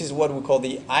 This is what we call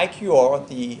the IQR,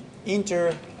 the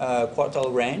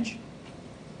inter-quartile range.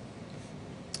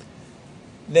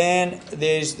 Then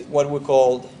there's what we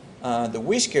call the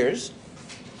whiskers,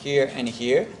 here and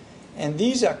here. And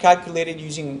these are calculated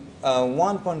using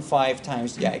 1.5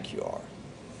 times the IQR.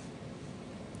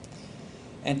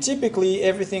 And typically,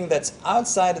 everything that's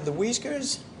outside of the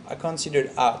whiskers are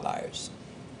considered outliers.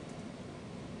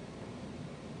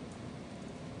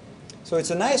 So it's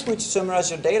a nice way to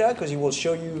summarize your data because it will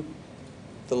show you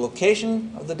the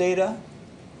location of the data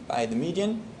by the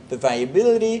median, the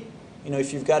variability. You know,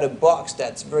 if you've got a box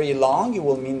that's very long, it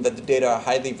will mean that the data are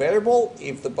highly variable.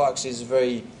 If the box is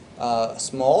very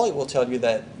small, it will tell you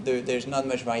that there's not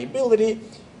much variability.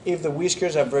 If the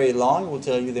whiskers are very long, it will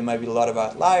tell you there might be a lot of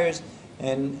outliers.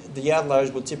 And the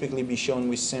outliers will typically be shown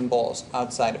with symbols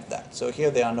outside of that. So here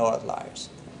there are no outliers.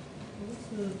 What's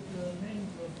the name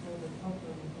for the top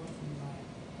and bottom line?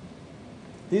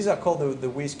 These are called the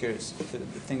whiskers, the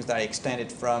things that are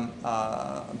extended from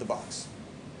the box.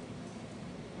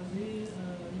 Are they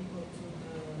equal to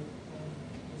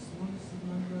the smallest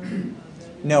number?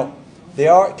 No, they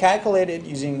are calculated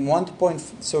using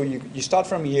so you start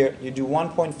from here, you do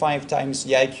 1.5 times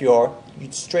the IQR,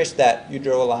 you stretch that, you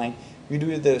draw a line, you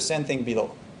do the same thing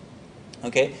below.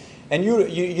 Okay? And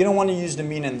you don't want to use the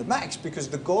mean and the max because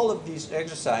the goal of this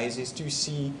exercise is to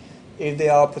see if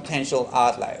there are potential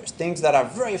outliers, things that are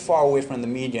very far away from the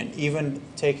median, even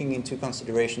taking into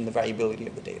consideration the variability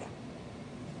of the data.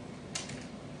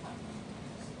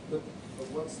 But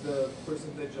what's the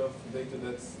percentage of data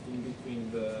that's in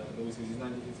between the whiskers? Is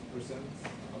 96%?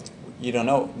 You don't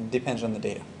know. It depends on the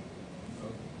data.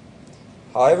 Okay.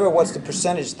 However, what's the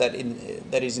percentage that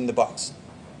is in the box?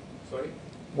 Sorry?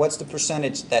 What's the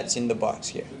percentage that's in the box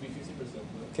here? Should be 50%.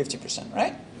 No? 50%,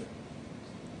 right? Yeah.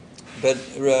 But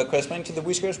corresponding to the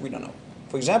whiskers, we don't know.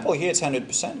 For example, here it's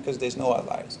 100% because there's no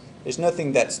outliers. There's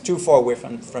nothing that's too far away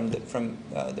from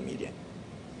the median.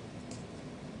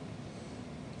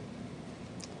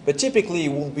 But typically,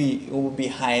 it will be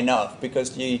high enough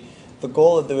because the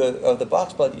goal of the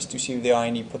box plot is to see if there are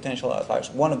any potential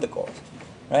outliers. One of the goals,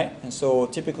 right? And so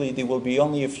typically there will be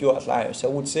only a few outliers. So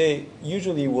I would say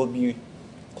usually it will be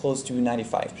close to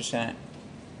 95%.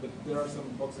 But there are some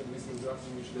box and whiskers graphs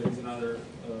in which there is another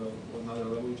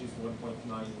level, which is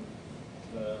 1.9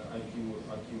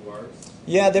 IQRs.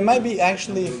 Yeah, there might be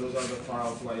actually. And those are the far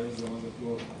outliers, the ones that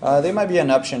go. There might be an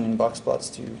option in box plots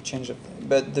to change it,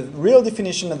 but the real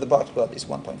definition of the box plot is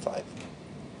 1.5.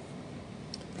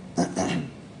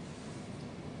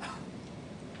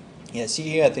 Yeah, see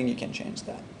here, I think you can change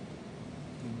that.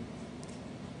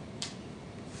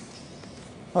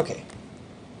 Okay.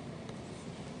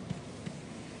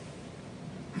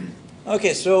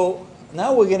 Okay, so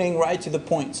now we're getting right to the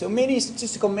point. So many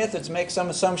statistical methods make some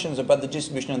assumptions about the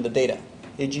distribution of the data,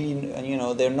 e.g.,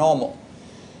 they're normal.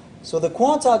 So the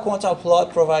quantile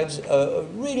plot provides a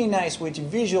really nice way to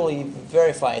visually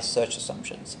verify such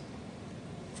assumptions.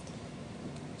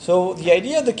 So the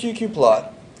idea of the QQ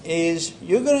plot is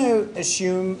you're going to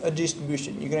assume a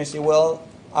distribution. You're going to say, well,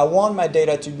 I want my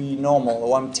data to be normal,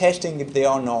 or I'm testing if they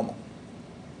are normal.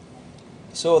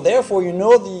 So therefore, you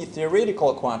know the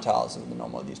theoretical quantiles of the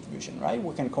normal distribution, right?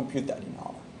 We can compute that in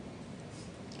R.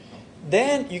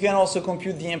 Then you can also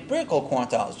compute the empirical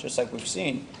quantiles, just like we've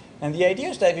seen. And the idea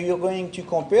is that you're going to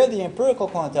compare the empirical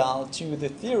quantile to the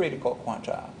theoretical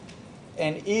quantile.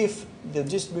 And if the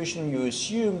distribution you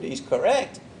assumed is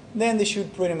correct, then they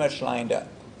should pretty much line up.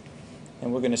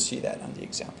 And we're going to see that on the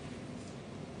example.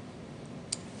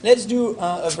 Let's do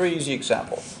a very easy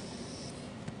example.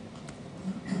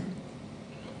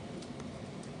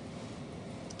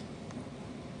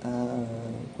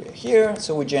 We're here,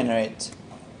 so we generate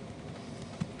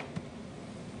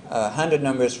 100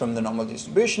 numbers from the normal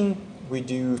distribution. We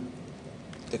do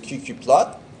the QQ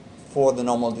plot for the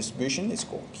normal distribution. It's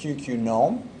called QQ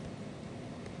norm.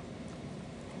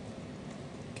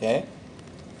 Okay.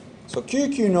 So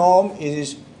QQ norm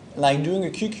is like doing a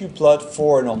QQ plot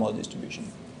for a normal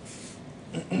distribution.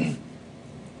 And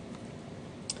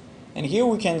here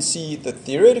we can see the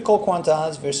theoretical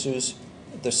quantiles versus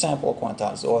the sample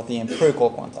quantiles, or the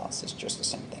empirical quantiles. It's just the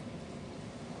same thing.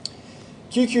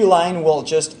 QQ line will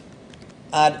just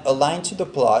add a line to the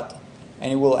plot,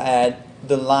 and it will add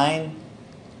the line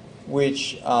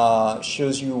which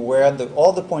shows you where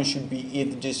all the points should be if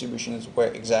the distributions were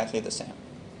exactly the same.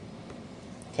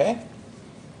 Okay?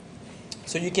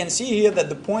 So you can see here that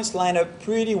the points line up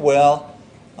pretty well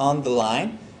on the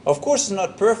line. Of course, it's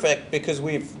not perfect because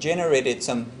we've generated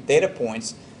some data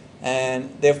points, and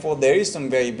therefore there is some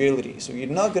variability. So you're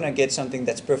not going to get something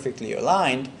that's perfectly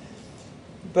aligned.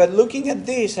 But looking at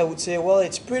this, I would say, well,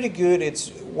 it's pretty good.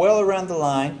 It's well around the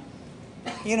line.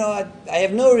 I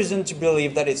have no reason to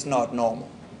believe that it's not normal.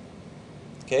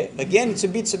 Okay? Again, it's a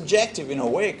bit subjective in a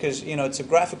way because, it's a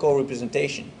graphical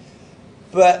representation.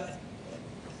 But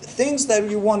things that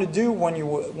you want to do when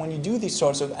you do these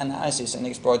sorts of analysis and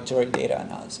exploratory data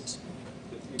analysis.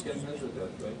 You can measure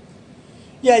that, right?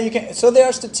 Yeah, you can. So there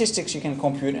are statistics you can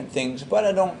compute and things,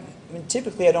 but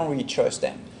typically I don't really trust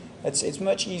them. It's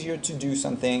much easier to do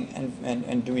something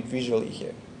and do it visually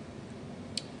here.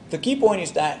 The key point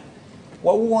is that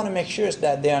what we want to make sure is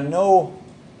that there are no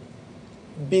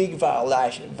big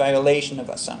violation of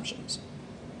assumptions.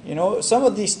 Some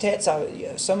of these tests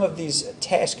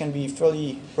can be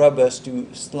fairly robust to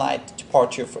slight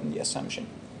departure from the assumption.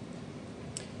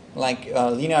 Like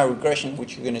linear regression,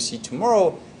 which you're going to see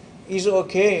tomorrow, is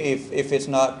okay if it's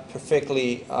not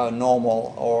perfectly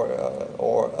normal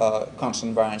or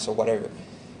constant variance or whatever.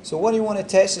 So what you want to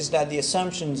test is that the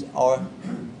assumptions are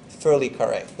fairly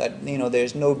correct, that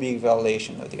there's no big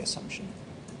violation of the assumption.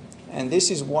 And this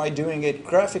is why doing it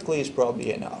graphically is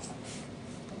probably enough.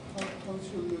 How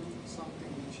should you do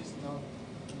something which is not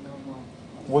normal?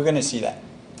 We're going to see that.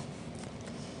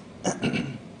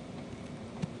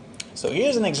 So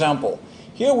here's an example.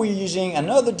 Here we're using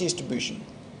another distribution.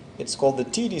 It's called the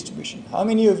T distribution. How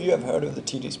many of you have heard of the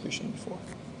T distribution before?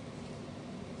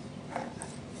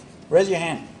 Raise your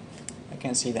hand. I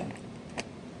can't see them.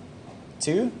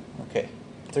 2? Okay.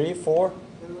 3, 4?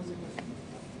 What was the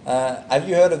question? Have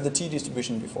you heard of the T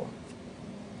distribution before?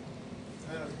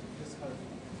 Just heard.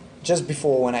 Just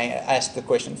before when I asked the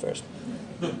question first.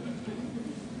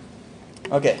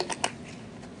 Okay.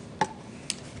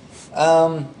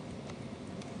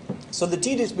 So the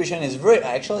T distribution is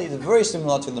very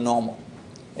similar to the normal.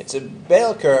 It's a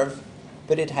bell curve,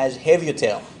 but it has heavier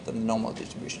tail than the normal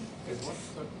distribution.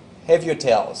 Heavier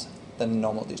tails than the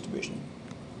normal distribution.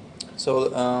 So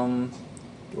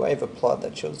do I have a plot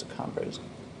that shows the comparison?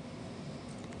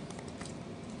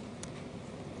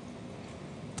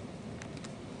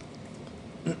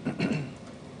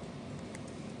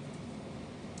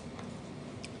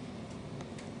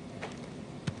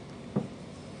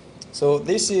 So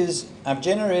this is, I've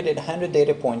generated 100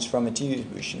 data points from a T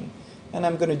distribution, and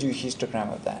I'm going to do a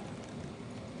histogram of that.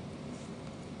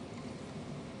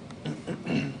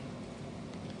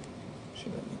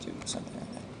 Should let me do something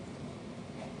like that.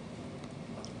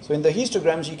 So in the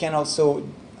histograms, you can also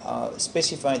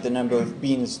specify the number of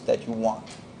beans that you want.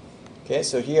 Okay,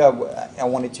 so here I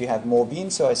wanted to have more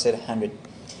beans, so I said 100.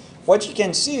 What you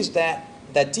can see is that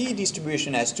that T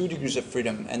distribution has 2 degrees of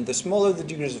freedom, and the smaller the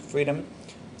degrees of freedom,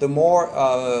 the more,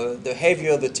 the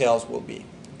heavier the tails will be.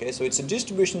 Okay, so it's a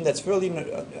distribution that's fairly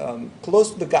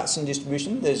close to the Gaussian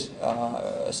distribution. There's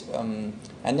an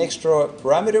extra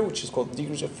parameter which is called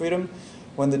degrees of freedom.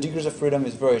 When the degrees of freedom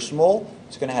is very small,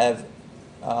 it's going to have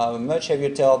a much heavier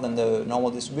tail than the normal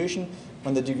distribution.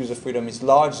 When the degrees of freedom is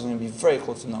large, it's going to be very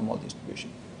close to the normal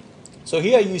distribution. So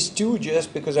here I used 2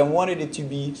 just because I wanted it to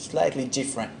be slightly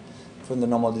different from the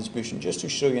normal distribution, just to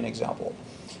show you an example.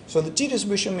 So the T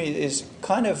distribution is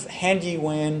kind of handy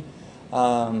when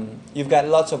you've got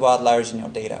lots of outliers in your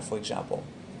data, for example.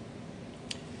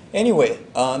 Anyway,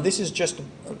 this is just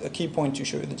a key point to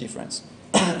show you the difference.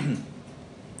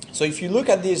 So if you look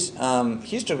at this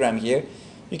histogram here,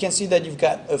 you can see that you've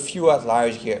got a few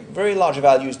outliers here, very large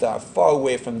values that are far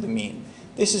away from the mean.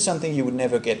 This is something you would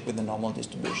never get with the normal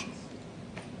distribution.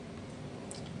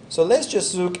 So let's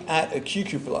just look at a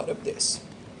QQ plot of this.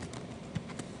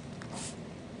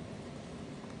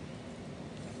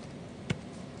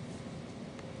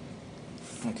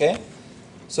 Okay,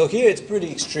 so here it's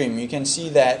pretty extreme. You can see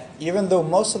that even though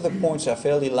most of the points are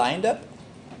fairly lined up,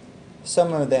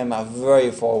 some of them are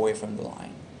very far away from the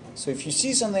line. So if you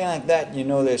see something like that, you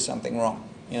know there's something wrong.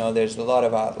 You know there's a lot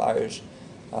of outliers.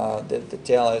 The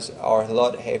tails are a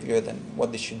lot heavier than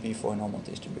what they should be for a normal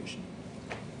distribution.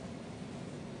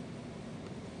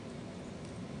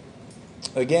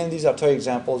 Again, these are toy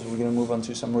examples. We're going to move on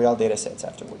to some real data sets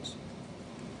afterwards.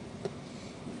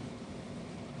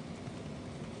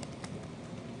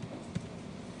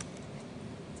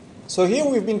 So here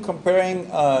we've been comparing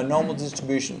normal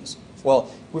distributions.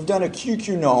 Well, we've done a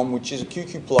QQ norm, which is a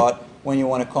QQ plot when you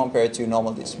want to compare it to a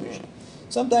normal distribution.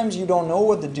 Sometimes you don't know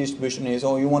what the distribution is,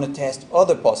 or you want to test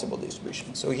other possible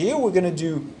distributions. So here we're going to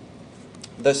do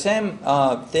the same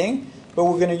thing, but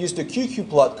we're going to use the QQ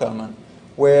plot command,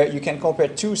 where you can compare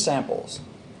 2 samples.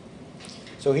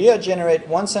 So here I generate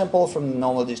one sample from the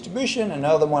normal distribution,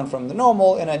 another one from the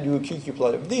normal, and I do a QQ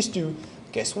plot of these 2.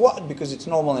 Guess what? Because it's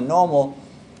normal and normal,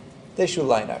 they should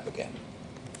line up again.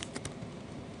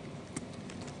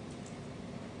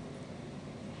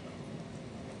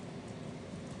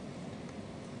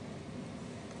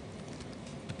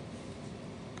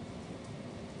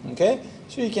 Okay,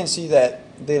 so you can see that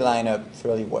they line up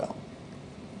fairly well.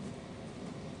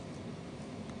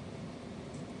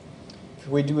 If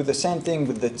we do the same thing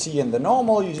with the T and the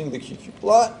normal using the QQ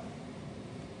plot,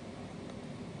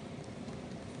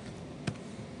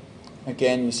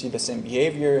 again, you see the same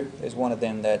behavior. There's one of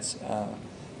them that's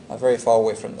very far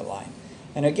away from the line.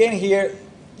 And again here,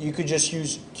 you could just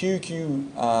use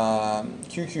QQ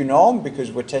norm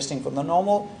because we're testing for the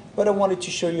normal. But I wanted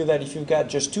to show you that if you've got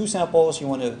just 2 samples, you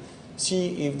want to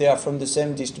see if they are from the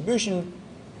same distribution.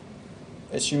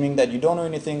 Assuming that you don't know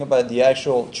anything about the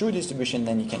actual true distribution,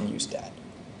 then you can use that.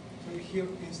 So here,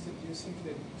 instead using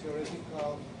the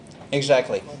theoretical...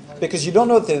 Exactly. Because you don't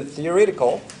know the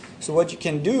theoretical, so what you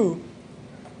can do,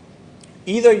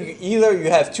 either you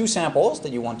have 2 samples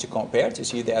that you want to compare to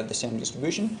see if they have the same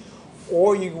distribution,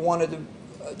 or you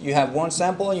have 1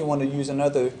 sample and you want to use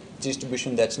another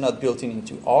distribution that's not built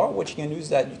into R. What you can do is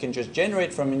that you can just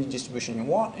generate from any distribution you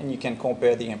want, and you can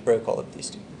compare the empirical of these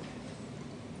 2.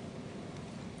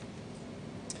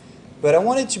 But I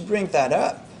wanted to bring that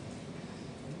up.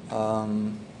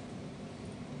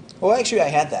 Well, actually, I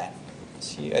had that.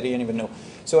 See, I didn't even know.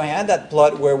 So I had that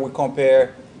plot where we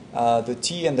compare the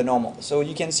T and the normal. So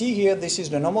you can see here, this is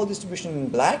the normal distribution in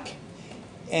black,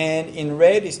 and in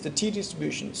red is the T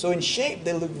distribution. So in shape,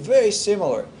 they look very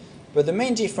similar, but the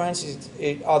main difference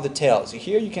are the tails.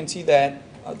 Here you can see that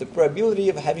the probability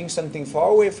of having something far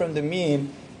away from the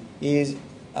mean is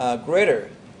greater.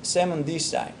 Same on this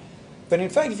side. But in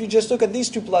fact, if you just look at these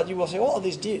 2 plots, you will say, oh,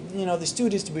 these 2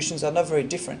 distributions are not very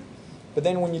different. But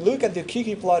then when you look at the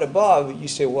QQ plot above, you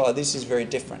say, well, this is very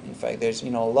different. In fact, there's a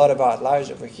lot of outliers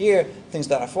over here, things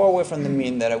that are far away from the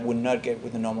mean that I would not get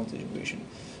with the normal distribution.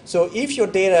 So if your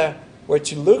data were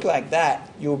to look like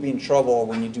that, you'll be in trouble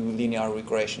when you do linear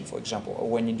regression, for example, or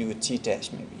when you do a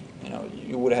t-test, maybe.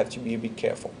 You would have to be a bit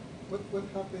careful. What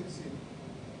happens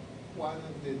if one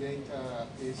of the data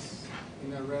is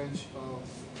in a range of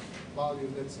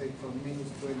values, let's say from -20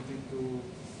 to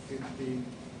 15,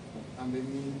 and the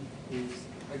mean is,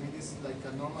 this is like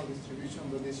a normal distribution,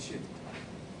 but it's shift?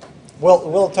 Well,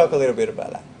 we'll talk a little bit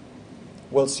about that.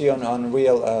 We'll see on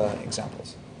real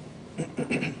examples.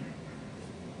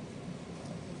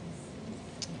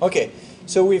 Okay,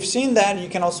 so we've seen that you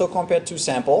can also compare 2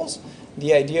 samples.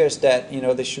 The idea is that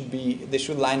they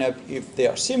should line up if they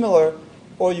are similar,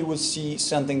 or you will see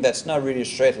something that's not really a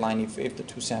straight line if the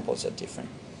 2 samples are different.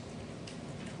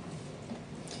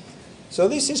 So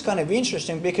this is kind of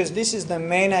interesting because this is the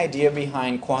main idea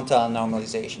behind quantile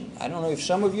normalization. I don't know if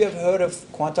some of you have heard of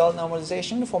quantile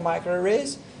normalization for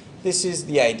microarrays. This is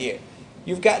the idea.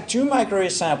 You've got two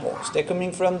microarray samples. They're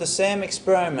coming from the same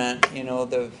experiment, you know,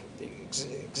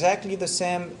 exactly the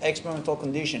same experimental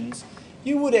conditions.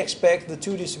 You would expect the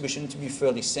two distributions to be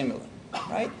fairly similar,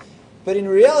 right? But in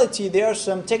reality, there are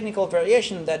some technical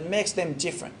variation that makes them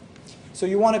different. So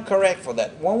you want to correct for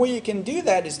that. One way you can do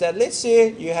that is that, let's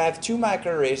say you have two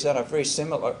microarrays that are very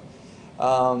similar,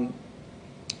 and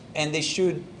they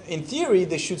should, in theory,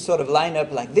 they should sort of line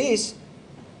up like this,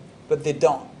 but they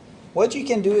don't. What you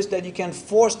can do is that you can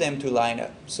force them to line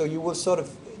up. So you will sort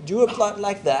of do a plot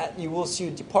like that. You will see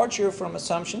a departure from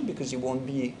assumption because it won't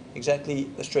be exactly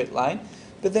a straight line.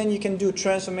 But then you can do a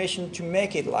transformation to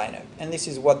make it line up. And this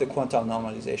is what the quantile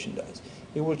normalization does.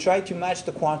 It will try to match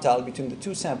the quantile between the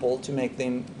two samples to make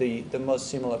them the most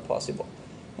similar possible.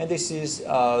 And this is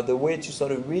the way to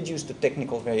sort of reduce the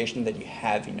technical variation that you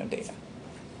have in your data.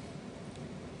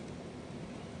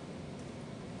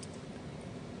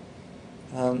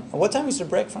 What time is the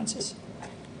break, Francis? I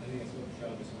think it's what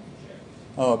Charles wants to check.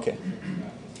 Oh, okay.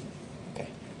 Okay.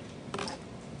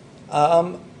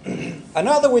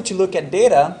 Another way to look at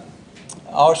data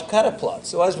are scatter plots.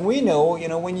 So as we know,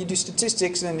 when you do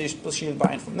statistics and especially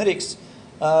bioinformatics,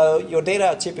 your data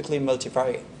are typically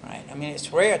multivariate, right? I mean,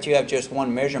 it's rare to have just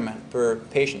one measurement per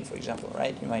patient, for example,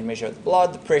 right? You might measure the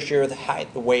blood, the pressure, the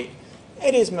height, the weight.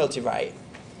 It is multivariate.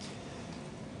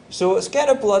 So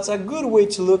scatter plots are a good way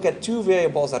to look at two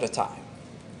variables at a time.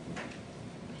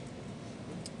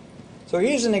 So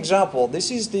here's an example.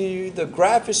 This is the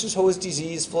graft versus host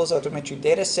disease flow cytometry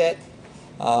data set.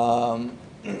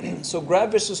 So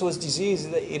graft versus host disease,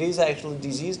 it is actually a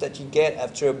disease that you get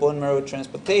after a bone marrow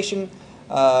transplantation,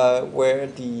 where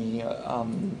the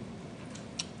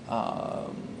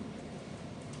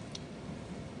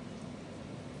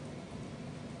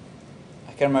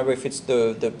I can't remember if it's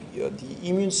the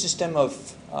immune system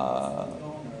of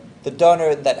the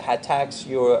donor that attacks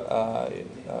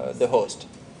the host.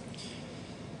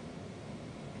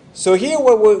 So here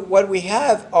what we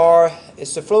have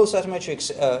is a flow cytometry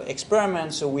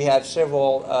experiment. So we have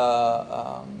several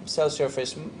cell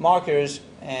surface markers,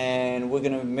 and we're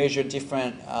going to measure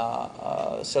different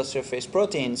cell surface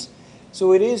proteins.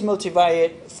 So it is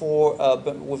multivariate for,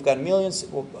 but we've got millions,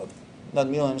 well, not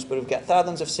millions, but we've got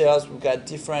thousands of cells. We've got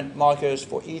different markers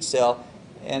for each cell,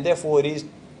 and therefore it is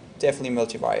definitely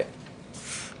multivariate.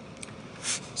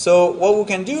 So what we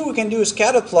can do a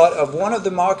scatter plot of one of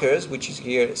the markers, which is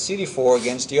here CD4,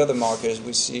 against the other markers,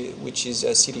 which is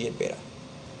CD8 beta.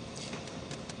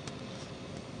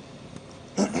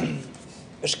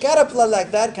 A scatter plot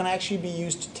like that can actually be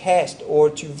used to test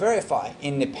or to verify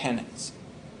independence.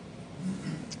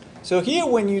 So here,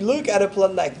 when you look at a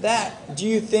plot like that, do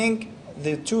you think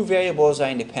the two variables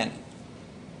are independent?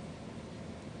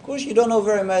 Of course, you don't know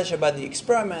very much about the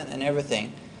experiment and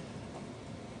everything,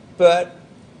 but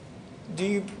do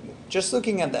you, just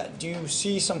looking at that, do you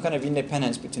see some kind of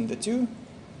independence between the two?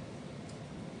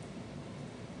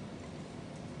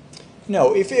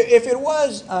 No, if it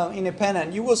was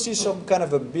independent, you will see some kind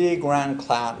of a big round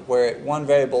cloud where one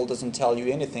variable doesn't tell you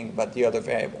anything about the other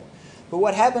variable. But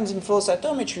what happens in flow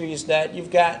cytometry is that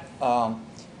you've got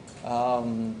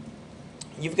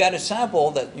a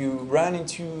sample that you run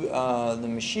into the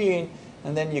machine,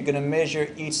 and then you're going to measure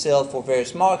each cell for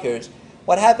various markers.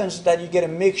 What happens is that you get a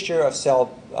mixture of cell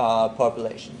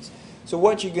populations. So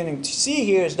what you're going to see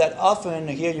here is that often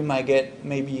here you might get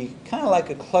maybe kind of like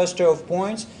a cluster of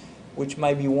points, which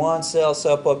might be one cell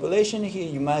subpopulation. Here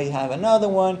you might have another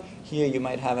one. Here you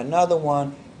might have another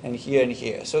one, and here and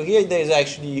here. So here there's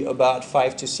actually about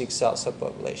 5 to 6 cell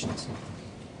subpopulations.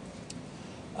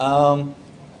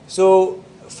 So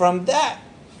from that,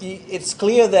 it's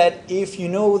clear that if you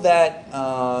know that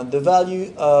the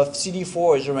value of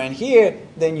CD4 is around here,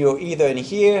 then you're either in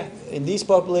here, in this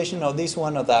population, or this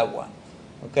one or that one.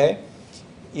 Okay?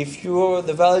 If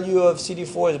the value of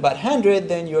CD4 is about 100,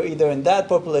 then you're either in that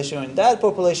population or in that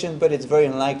population, but it's very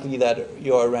unlikely that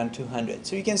you're around 200.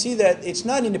 So you can see that it's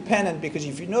not independent, because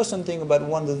if you know something about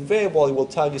one of the variable, it will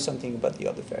tell you something about the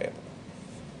other variable.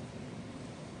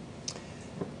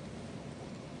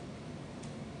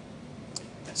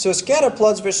 So scatter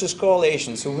plots versus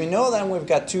correlation. So we know that we've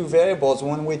got two variables,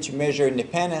 one way to measure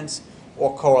independence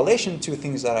or correlation, two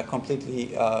things that are completely,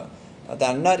 that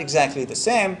are not exactly the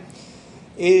same,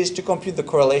 is to compute the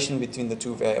correlation between the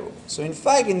two variables. So in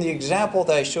fact, in the example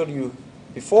that I showed you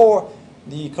before,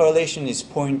 the correlation is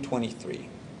 0.23.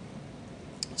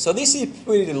 So this is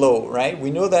pretty low, right? We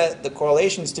know that the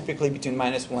correlation is typically between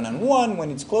 -1 and 1.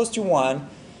 When it's close to 1,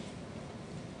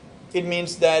 it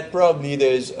means that probably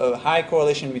there's a high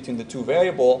correlation between the two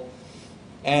variables,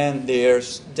 and they're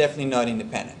definitely not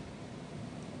independent.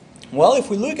 Well, if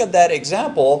we look at that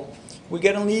example, we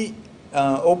get only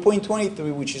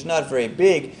 0.23, which is not very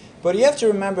big, but you have to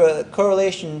remember that the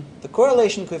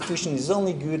correlation coefficient is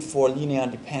only good for linear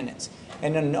dependence.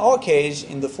 And in our case,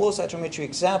 in the flow cytometry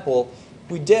example,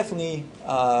 we definitely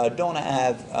don't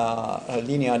have a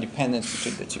linear dependence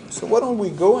between the two. So why don't we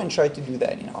go and try to do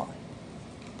that in R?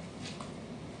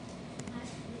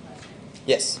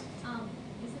 Yes? Is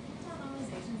the pinch-out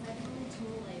normalization, is that the only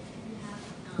tool, like, if you have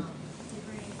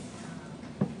different,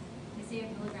 you say a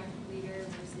milligram per liter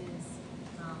versus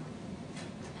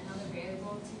another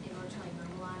variable in order to like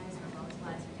normalize or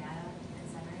multiply your data and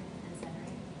centering,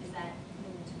 is that the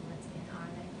only tool that's in R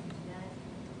that you can do that?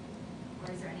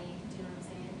 Or is there any, do you know what I'm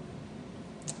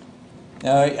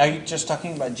saying? Are you just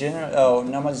talking about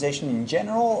normalization in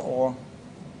general, or?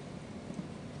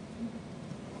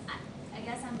 I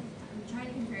guess I'm trying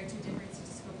to compare two different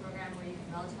statistical programs where you can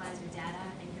relativize your data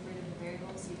and get rid of the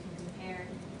variables, so you can compare,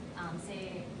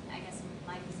 say, I guess in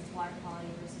my case it's water quality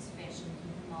versus fish, and you can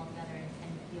put them all together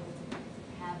and be able to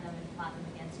have them and plot them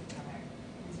against each other.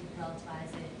 And so you can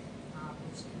relativize it,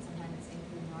 which can sometimes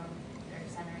include norm or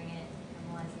centering it,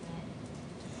 normalizing it.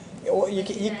 Well, you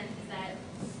can, Is that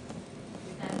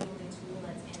the only tool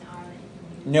that's in R that you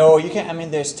can use? no, you can. I mean,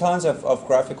 there's tons of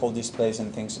graphical displays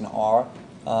and things in R,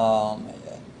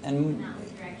 and Not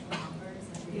with your actual numbers,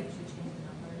 like we actually change the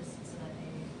numbers so that they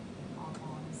all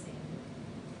fall in the same.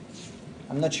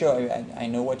 I'm not sure I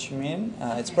know what you mean.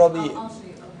 It's probably I'll show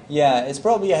you. Okay. yeah, it's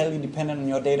probably highly dependent on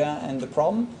your data and the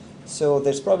problem. So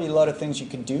there's probably a lot of things you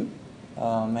could do,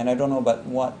 and I don't know about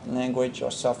what language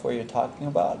or software you're talking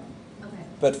about. Okay.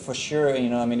 But for sure, you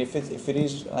know, I mean, if it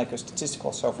is like a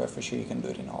statistical software, for sure you can do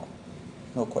it in R,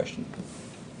 no question.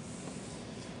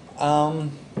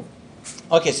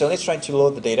 Okay, so let's try to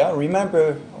load the data.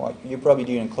 Remember, well, you probably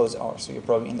didn't close R, so you're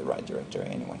probably in the right directory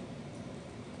anyway.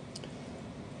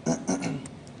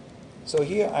 So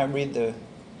here I read the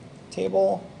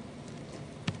table.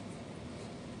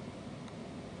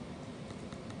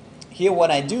 Here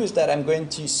what I do is that I'm going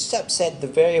to subset the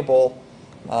variable.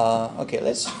 Okay,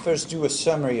 let's first do a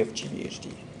summary of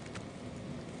GVHD.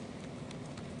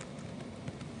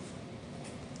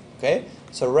 Okay,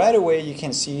 so right away you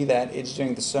can see that it's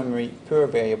doing the summary per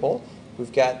variable.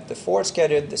 We've got the forward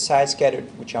scattered, the side scattered,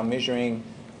 which are measuring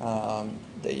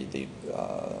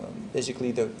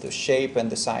basically the shape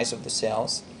and the size of the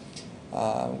cells,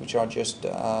 which are just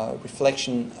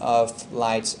reflection of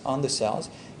lights on the cells.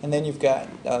 And then you've got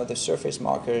the surface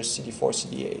markers CD4,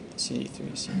 CD8,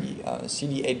 CD3,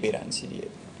 CD8 beta, and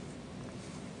CD8.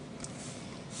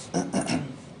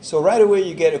 So right away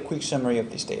you get a quick summary of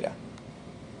this data.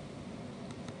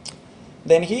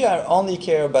 Then here I only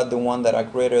care about the one that are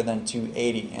greater than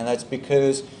 280, and that's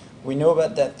because we know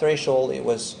about that threshold.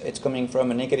 It's coming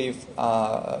from a negative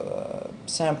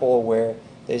sample where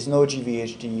there's no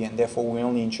GVHD, and therefore we're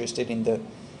only interested in the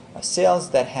cells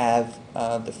that have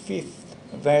the fifth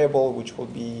variable, which will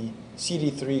be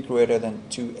CD3 greater than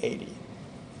 280.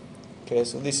 Okay,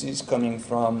 so this is coming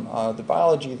from the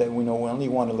biology that we know we only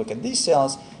want to look at these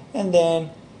cells, and then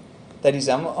that is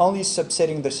I'm only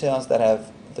subsetting the cells that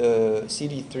have the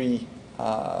CD3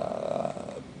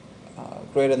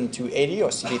 greater than 280 or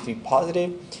CD3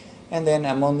 positive, and then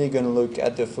I'm only going to look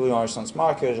at the fluorescence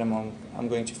markers. I'm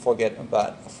going to forget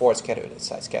about forward scattered and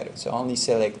side scattered. So I only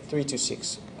select 3 to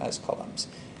 6 as columns,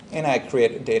 and I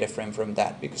create a data frame from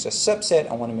that because a subset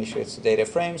I want to make sure it's a data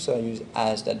frame, so I use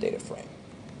as that data frame.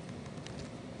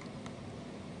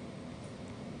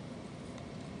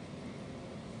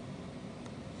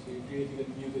 So you created a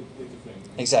new data frame.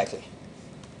 Exactly.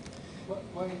 What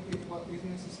is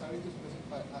necessary to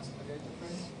specify as a data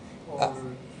frame, or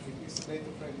if it's a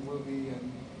data frame will be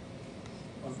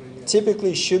already?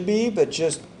 Typically should be, but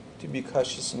just to be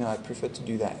cautious, I prefer to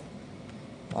do that.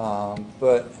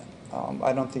 But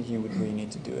I don't think you would really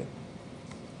need to do it.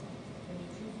 Can you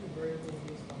choose your variable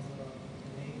based on the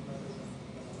name rather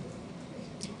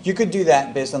than You could do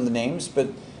that based on the names, but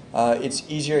it's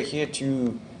easier here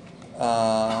to.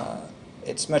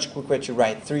 It's much quicker to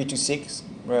write 3 to 6,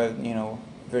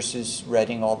 versus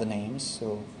writing all the names.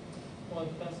 So. well,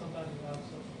 it depends, sometimes you have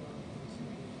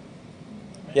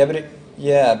such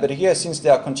Yeah, but here since they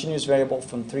are continuous variable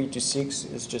from 3 to 6,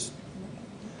 it's just,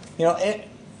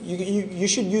 you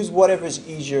should use whatever is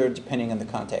easier depending on the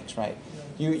context, right?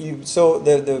 So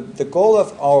the goal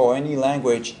of R or any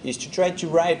language is to try to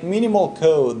write minimal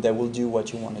code that will do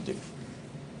what you want to do.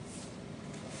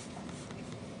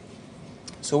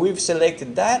 So we've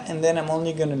selected that, and then I'm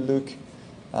only going to look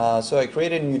So I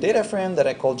created a new data frame that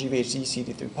I call GVHD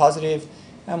CD3 positive.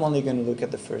 I'm only going to look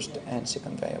at the first and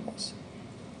second variables.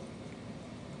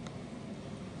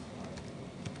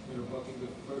 You're blocking the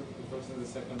first and the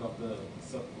second of the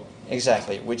subplot.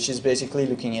 Exactly, which is basically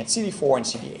looking at CD4 and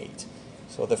CD8.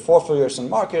 So the 4 fluorescent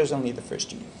markers, only the first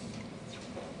 2.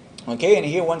 Okay, and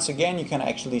here once again you can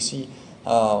actually see,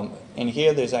 and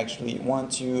here there's actually 1,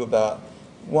 2, about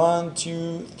 1,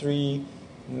 2, 3,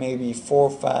 maybe 4,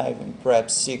 5, and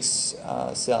perhaps 6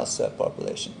 cell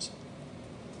subpopulations.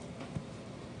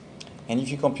 And if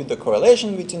you compute the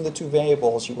correlation between the two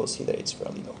variables, you will see that it's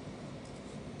fairly low.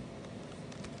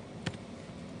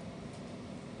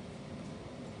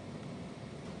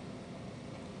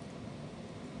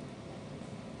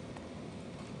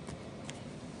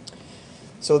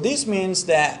 So this means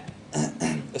that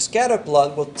a scatter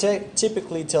plot will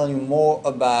typically tell you more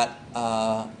about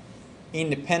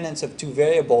independence of two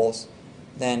variables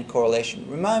than correlation.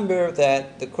 Remember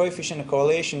that the coefficient of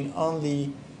correlation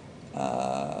only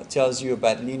tells you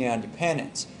about linear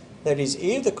dependence. That is,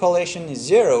 if the correlation is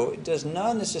 0, it does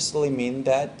not necessarily mean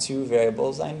that two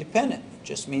variables are independent. It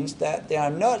just means that they are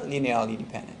not linearly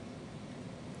dependent.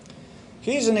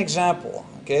 Here's an example,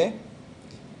 okay?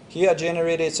 Here I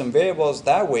generated some variables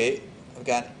that way. I've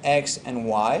got x and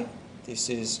y. This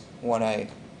is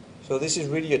so this is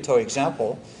really a toy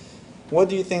example. What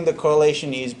do you think the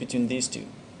correlation is between these two,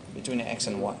 between x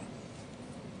and y?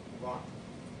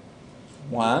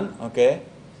 1, okay.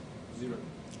 0.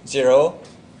 0.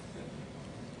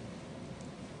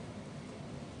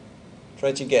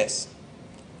 Try to guess.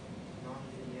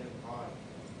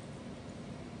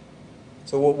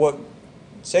 So what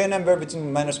say a number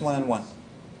between -1 and 1.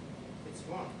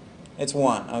 It's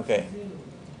 1, okay.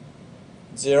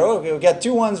 0, okay, we got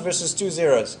 2 1s versus 2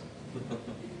 0s.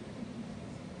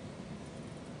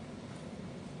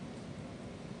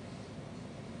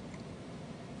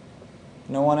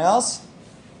 No one else?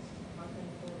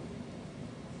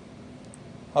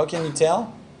 How can you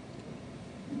tell?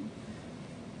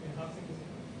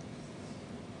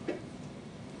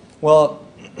 Well,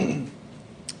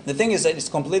 the thing is that it's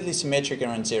completely symmetric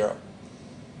around 0.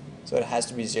 So it has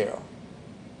to be 0.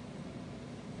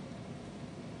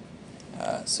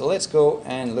 So let's go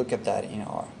and look at that in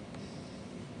R.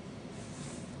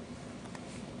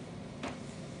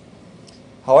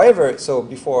 However, so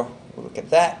before we look at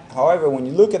that, however, when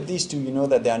you look at these two, you know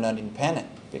that they are not independent.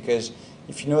 Because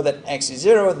if you know that x is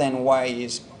 0, then y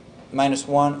is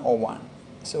 -1 or 1.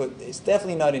 So it's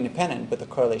definitely not independent, but the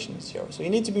correlation is 0. So you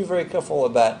need to be very careful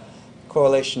about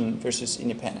correlation versus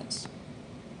independence.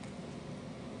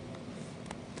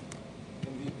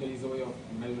 And there is a way of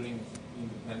measuring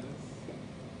independence?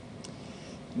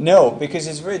 No, because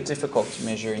it's very difficult to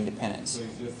measure independence. So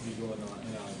it's just visual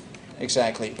analysis.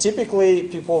 Exactly. Typically,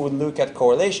 people would look at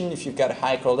correlation. If you've got a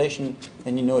high correlation,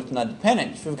 then you know it's not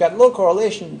dependent. If you've got low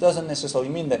correlation, it doesn't necessarily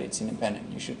mean that it's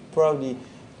independent. You should probably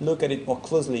look at it more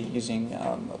closely using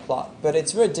a plot. But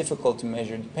it's very difficult to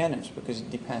measure dependence because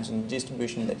it depends on the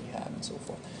distribution that you have and so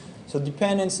forth. So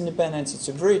dependence, independence, it's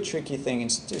a very tricky thing in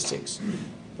statistics.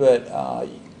 But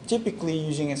typically,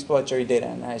 using exploratory data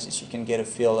analysis, you can get a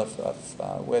feel of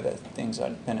whether things are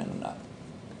dependent or not.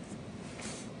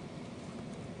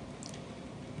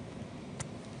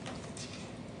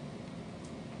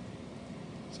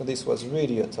 So this was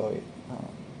really a toy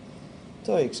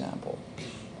example.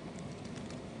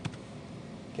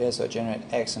 Okay, so generate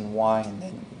x and y and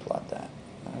then plot that.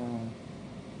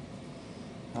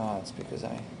 It's because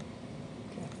I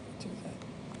do that.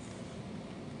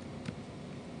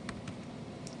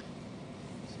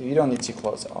 So you don't need to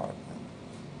close R.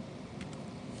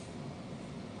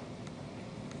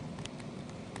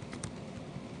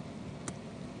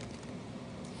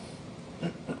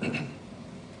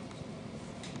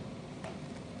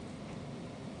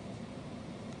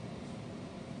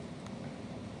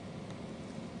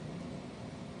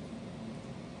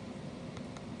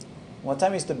 What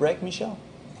time is the break, Michelle?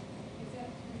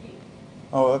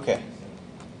 Oh, okay.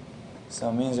 So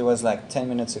it means it was like 10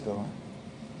 minutes ago.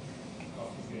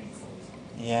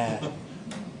 Yeah.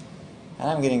 And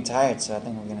I'm getting tired, so I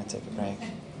think we're going to take a break.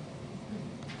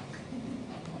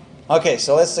 Okay,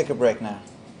 so let's take a break now.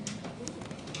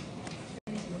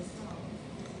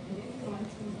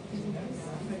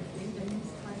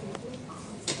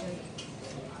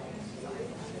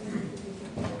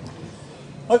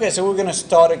 Okay, so we're going to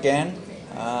start again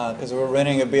because we're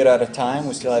running a bit out of time.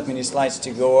 We still have many slides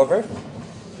to go over.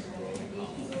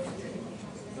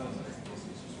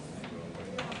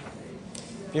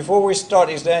 Before we start,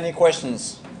 is there any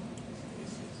questions?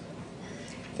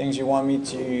 Things you want me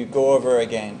to go over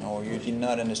again or you did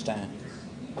not understand?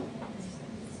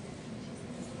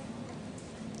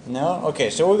 No? Okay,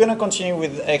 so we're going to continue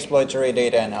with exploratory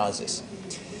data analysis.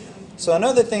 So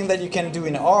another thing that you can do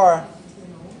in R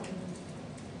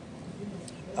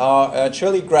are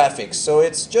actually graphics. So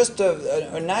it's just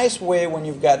a nice way when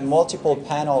you've got multiple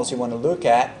panels you want to look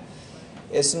at.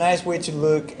 It's a nice way to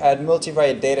look at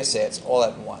multivariate data sets all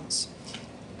at once.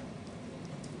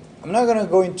 I'm not going to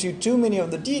go into too many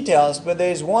of the details, but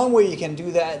there's one way you can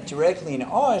do that directly in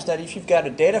R is that if you've got a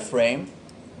data frame,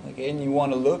 okay, and you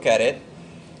want to look at it,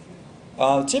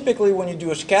 typically when you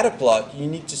do a scatter plot, you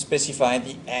need to specify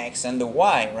the X and the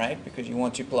Y, right? Because you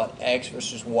want to plot X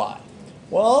versus Y.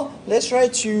 Well, let's try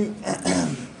to,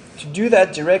 to do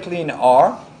that directly in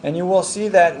R, and you will see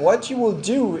that what you will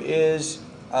do is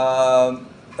a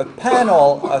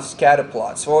panel of scatter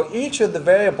plots. For each of the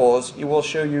variables, it will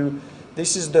show you,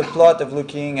 this is the plot of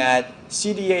looking at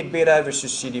CD8 beta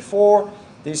versus CD4.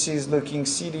 This is looking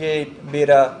CD8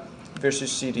 beta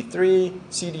versus CD3,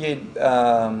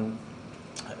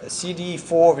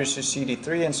 CD4 versus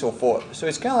CD3, and so forth. So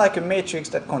it's kind of like a matrix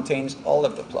that contains all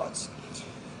of the plots.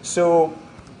 So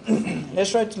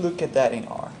let's try to look at that in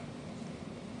R.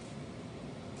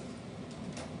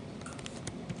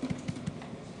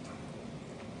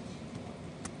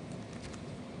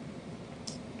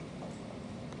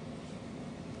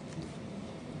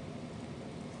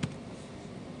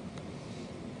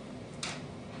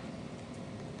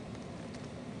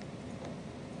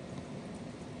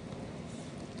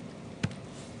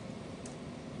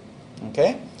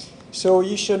 Okay, so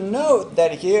you should note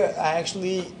that here I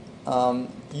actually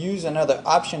use another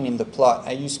option in the plot.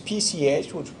 I use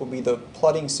PCH, which will be the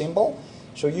plotting symbol.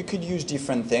 So you could use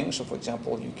different things. So for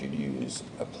example, you could use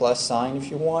a plus sign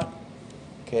if you want.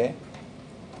 Okay.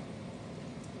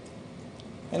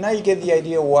 And now you get the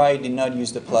idea why I did not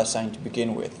use the plus sign to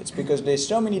begin with. It's because there's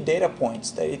so many data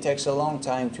points that it takes a long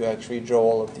time to actually draw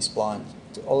all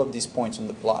of these points on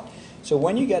the plot. So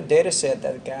when you got data set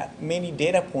that got many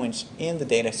data points in the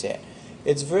data set,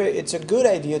 it's a good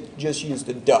idea to just use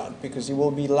the dot because it will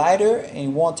be lighter and it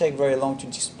won't take very long to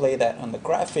display that on the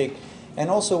graphic. And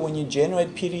also when you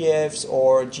generate PDFs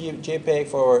or JPEG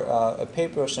for a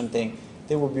paper or something,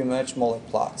 there will be much smaller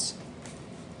plots.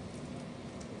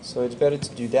 So it's better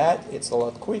to do that. It's a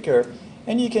lot quicker.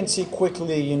 And you can see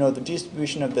quickly, you know, the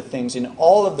distribution of the things in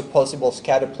all of the possible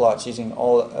scatter plots using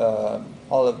all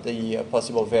of the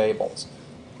possible variables.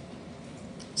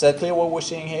 Is that clear what we're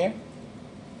seeing here?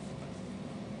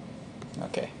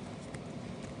 Okay.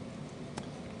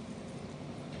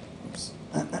 Oops.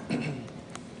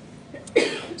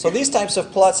 So these types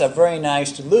of plots are very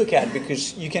nice to look at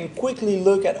because you can quickly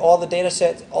look at all the data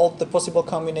sets, all the possible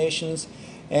combinations,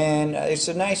 and it's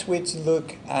a nice way to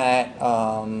look at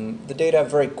the data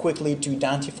very quickly to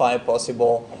identify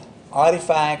possible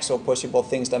artifacts or possible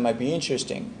things that might be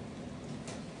interesting.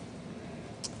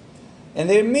 And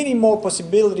there are many more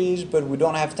possibilities, but we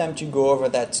don't have time to go over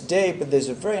that today. But there's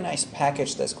a very nice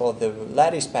package that's called the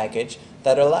lattice package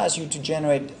that allows you to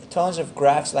generate tons of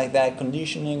graphs like that,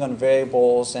 conditioning on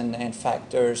variables and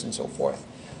factors and so forth.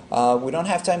 We don't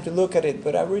have time to look at it,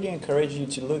 but I really encourage you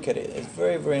to look at it. It's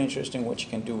very, very interesting what you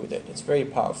can do with it. It's very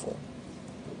powerful.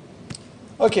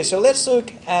 Okay, so let's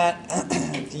look at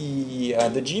the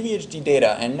GVHD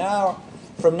data. And now,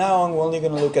 from now on, we're only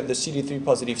going to look at the CD3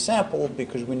 positive sample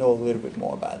because we know a little bit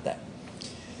more about that.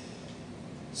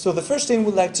 So the first thing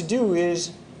we'd like to do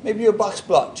is maybe a box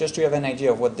plot, just to have an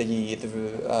idea of what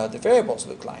the variables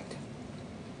look like.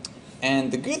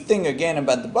 And the good thing, again,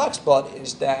 about the box plot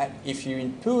is that if you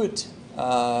input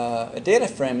a data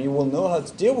frame, you will know how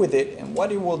to deal with it. And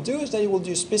what it will do is that it will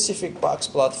do a specific box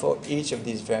plot for each of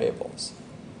these variables.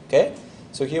 Okay?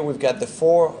 So here we've got the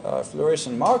 4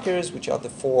 fluorescent markers, which are the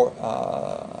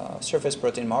 4 surface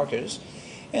protein markers.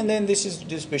 And then this is the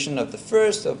distribution of the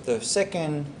first, of the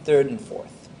second, third, and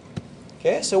fourth.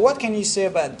 Okay, so what can you say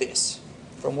about this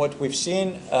from what we've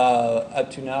seen up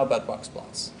to now about box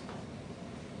plots?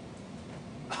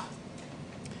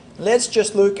 Let's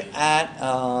just look at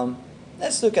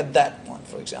that one,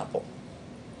 for example.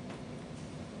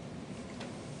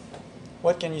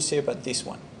 What can you say about this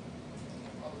one?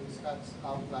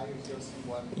 Outliers just in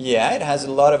one. Yeah, it has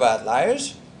a lot of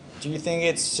outliers. Do you think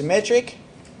it's symmetric?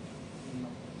 No.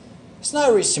 It's not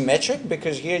really symmetric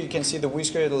because here you can see the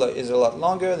whisker is a lot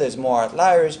longer, there's more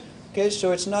outliers. Okay,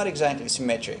 so it's not exactly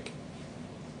symmetric.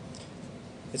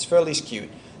 It's fairly skewed.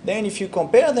 Then if you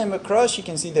compare them across, you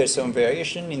can see there's some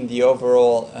variation in the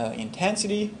overall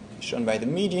intensity shown by the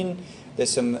median.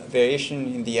 There's some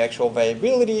variation in the actual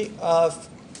variability of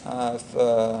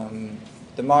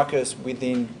the markers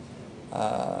within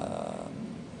of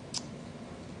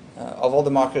all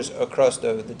the markers across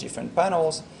the different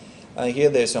panels. Here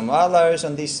there's some outliers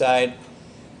on this side.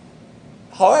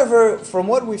 However, from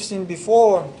what we've seen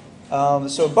before,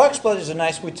 so box plot is a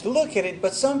nice way to look at it,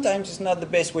 but sometimes it's not the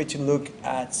best way to look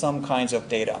at some kinds of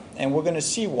data. And we're going to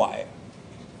see why.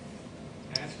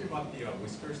 Can I ask you about the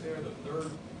whiskers there? The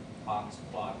third box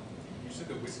plot, you said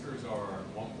the whiskers are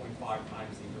 1.5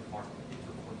 times the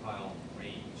interquartile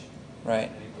range. Right.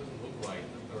 And it doesn't look right,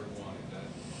 the third one. Is that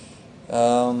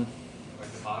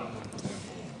like the bottom one, for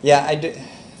example? Yeah, I do.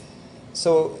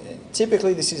 So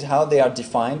typically this is how they are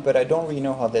defined, but I don't really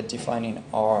know how they're defined in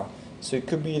R. So it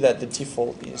could be that the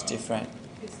default is different.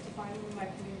 It's defined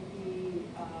like the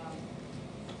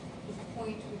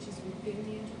point which is within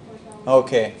the interquartile.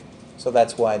 Okay, so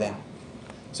that's why then.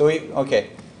 So okay,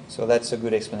 so that's a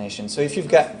good explanation. So if you've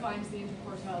got, It finds the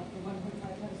interquartile, the 1.5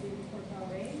 times the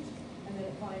interquartile range, and then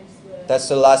it finds the. that's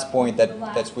the last point the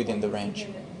last that's within the point range.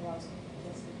 within it and draws it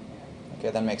there.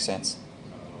 Okay, that makes sense.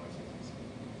 Oh, I see.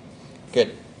 Good.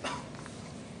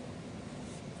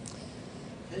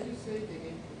 Can you say it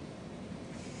again?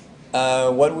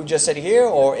 What we just said here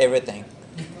or everything?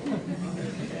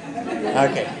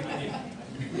 Okay.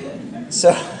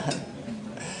 So,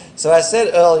 so I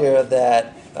said earlier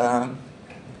that, I know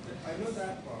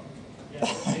that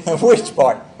part. which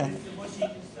part? Okay.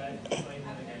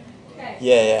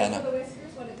 Yeah, yeah, I So know. the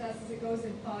whiskers, what it does is it goes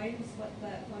and finds what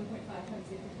that 1.5 times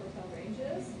the interquartile range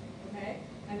is, okay?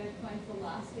 And then finds the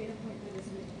last data point that is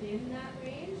within that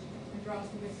range and draws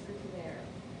the whisker to there.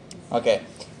 Okay,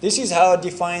 this is how I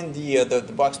defined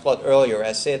the box plot earlier.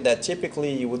 I said that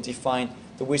typically you would define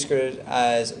the whiskers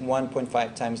as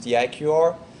 1.5 times the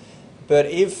IQR. But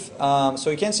if, so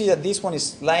you can see that this one is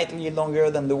slightly longer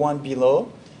than the one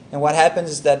below. And what happens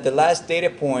is that the last data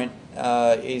point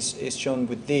is shown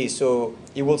with this. So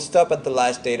it will stop at the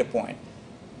last data point.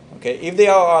 Okay, if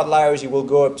there are outliers, it will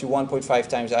go up to 1.5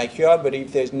 times IQR, but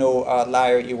if there's no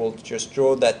outlier, it will just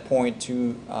draw that point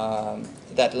to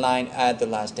that line at the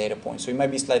last data point. So it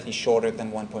might be slightly shorter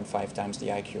than 1.5 times the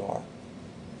IQR.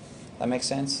 That makes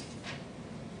sense?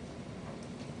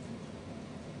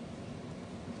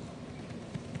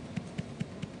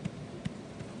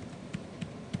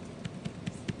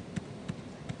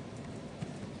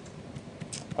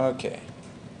 Okay.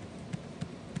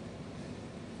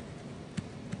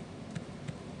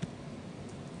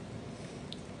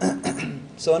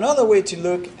 So another way to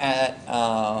look at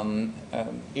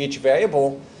each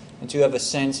variable and to have a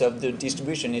sense of the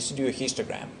distribution is to do a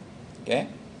histogram. Okay.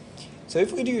 So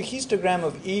if we do a histogram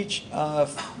of each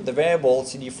of the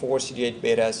variables, CD4, CD8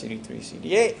 beta, CD3,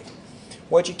 CD8,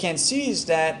 what you can see is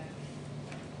that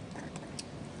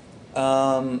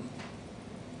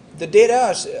the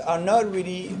data are not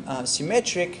really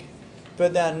symmetric,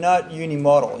 but they are not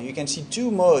unimodal. You can see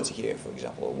two modes here, for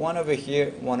example, one over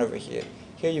here, one over here.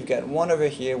 Here you've got one over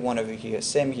here,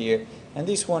 same here, and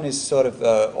this one is sort of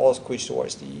all squished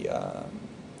towards the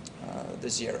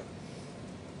zero.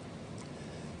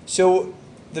 So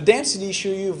the density show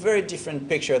you a very different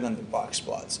picture than the box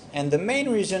plots. And the main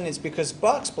reason is because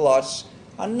box plots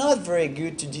are not very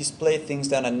good to display things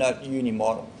that are not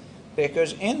unimodal.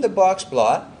 Because in the box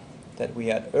plot that we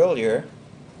had earlier,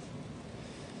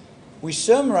 we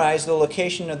summarize the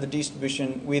location of the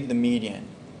distribution with the median.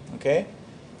 Okay?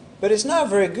 But it's not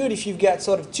very good if you've got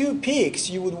sort of two peaks.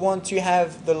 You would want to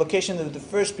have the location of the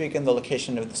first peak and the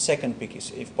location of the second peak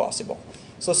if possible.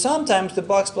 So sometimes the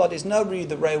box plot is not really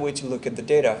the right way to look at the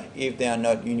data if they are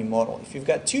not unimodal. If you've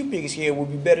got two peaks here, it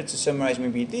would be better to summarize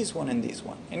maybe this one and this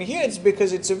one. And here it's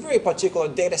because it's a very particular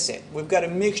data set. We've got a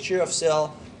mixture of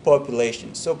cell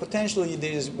populations. So potentially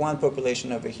there's one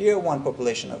population over here, one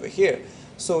population over here.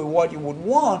 So what you would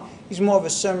want is more of a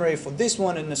summary for this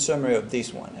one and a summary of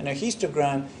this one. And a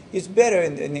histogram is better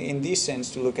in this sense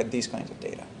to look at these kinds of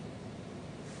data.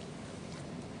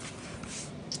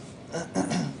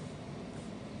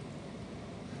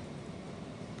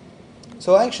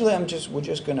 So actually we're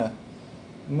just going to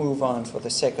move on for the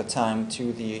sake of time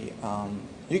to the,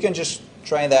 you can just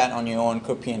try that on your own,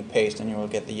 copy and paste, and you will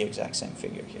get the exact same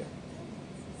figure here.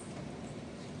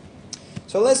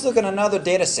 So let's look at another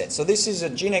data set. So this is a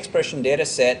gene expression data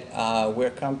set. We're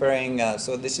comparing,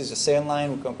 so this is a cell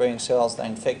line. We're comparing cells that are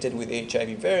infected with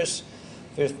HIV virus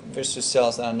versus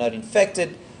cells that are not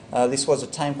infected. This was a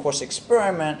time course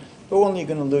experiment. We're only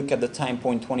going to look at the time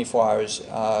point 24 hours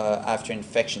after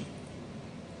infection.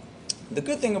 The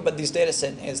good thing about this data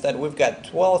set is that we've got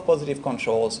 12 positive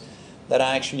controls that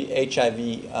are actually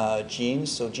HIV genes,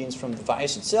 so genes from the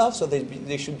virus itself. So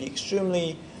they should be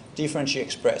extremely differentially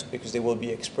expressed because they will be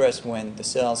expressed when the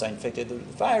cells are infected with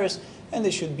the virus, and they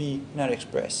should be not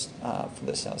expressed for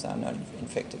the cells that are not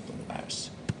infected with the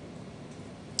virus.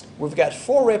 we've got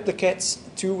 4 replicates,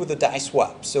 2 with a die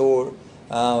swap. So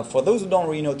for those who don't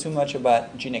really know too much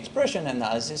about gene expression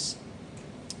analysis,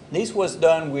 this was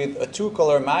done with a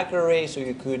 2-color microarray, so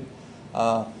you could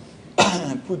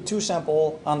put 2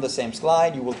 samples on the same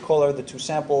slide. You will color the 2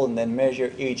 samples and then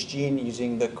measure each gene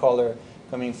using the color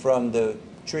coming from the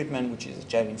treatment, which is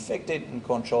HIV infected, and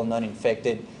control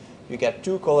non-infected. You get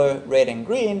 2 colors, red and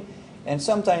green, and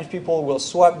sometimes people will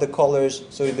swap the colors,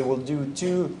 so they will do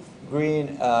 2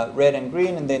 green, red and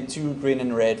green, and then 2 green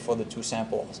and red for the 2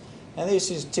 samples. And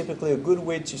this is typically a good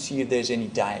way to see if there's any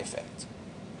dye effect.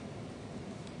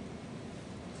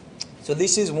 So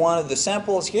this is one of the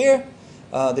samples here.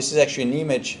 This is actually an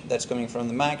image that's coming from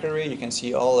the microarray. You can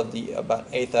see all of the about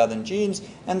 8,000 genes,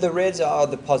 and the reds are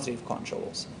the positive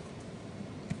controls.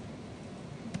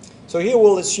 So here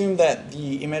we'll assume that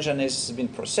the image analysis has been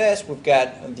processed. We've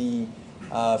got the,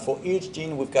 for each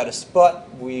gene, we've got a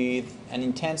spot with an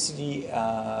intensity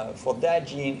for that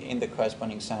gene in the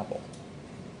corresponding sample.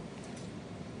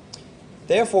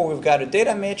 Therefore, we've got a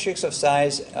data matrix of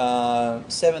size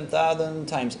 7,000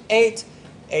 times 8,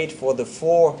 8 for the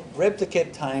 4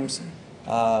 replicate times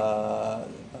either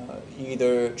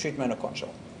treatment or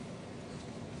control.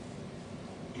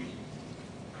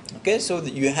 Okay, so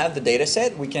you have the data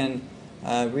set. We can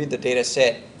read the data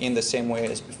set in the same way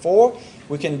as before.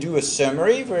 We can do a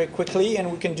summary very quickly,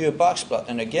 and we can do a box plot.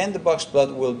 And again, the box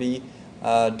plot will be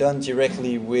done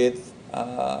directly with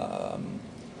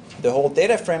the whole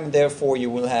data frame. Therefore,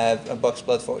 you will have a box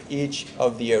plot for each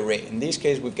of the array. In this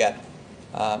case, we've got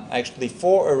actually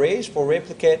 4 arrays, 4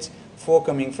 replicates, 4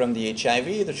 coming from the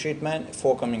HIV, the treatment,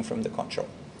 4 coming from the control.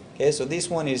 Okay, so this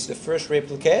one is the first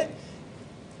replicate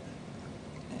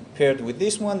paired with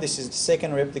this one. This is the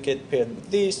second replicate paired with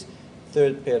this,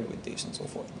 third paired with this, and so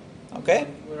forth. Okay?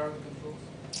 Where are the controls?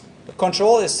 The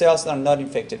control is cells that are not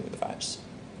infected with the virus.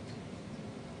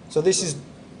 So this is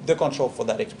the control for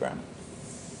that experiment.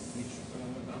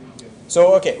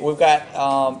 So, okay, we've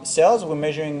got cells. We're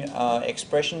measuring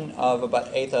expression of about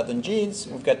 8,000 genes.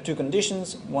 We've got 2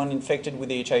 conditions, one infected with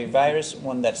the HIV virus,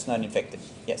 one that's not infected.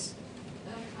 Yes?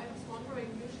 I was wondering,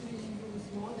 usually you use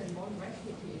more than one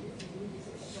replicate if you do this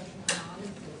expression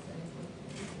analysis, and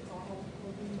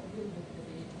how do you deal with the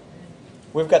data?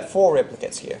 We've got 4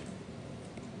 replicates here.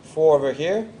 4 over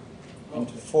here, and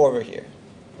 4 over here.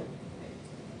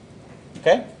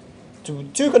 Okay?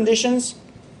 2 conditions.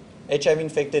 HIV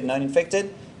infected,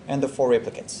 non-infected, and the 4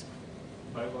 replicates.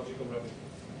 Biological replicate.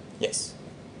 Yes.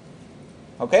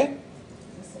 Okay?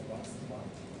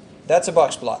 That's a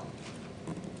box plot.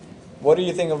 What do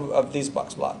you think of this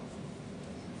box plot?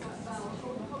 How do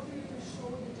you show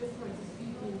the difference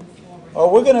between the 4 replicate? Oh,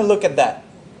 we're going to look at that.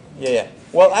 Yeah.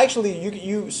 Well, actually,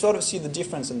 you sort of see the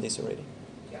difference in this already.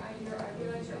 Yeah, I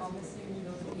realize you're all missing,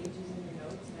 the pages in your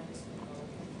notes, and I just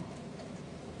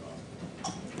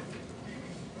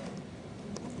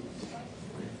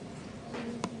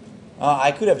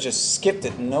I could have just skipped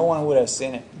it. No one would have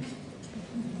seen it.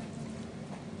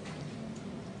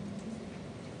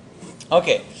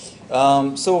 Okay.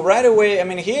 So right away, I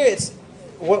mean, here it's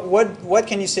what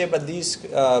can you say about these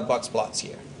box plots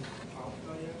here?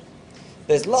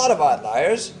 There's a lot of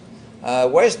outliers.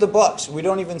 Where's the box? We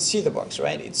don't even see the box,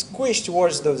 right? It's squished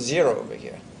towards the 0 over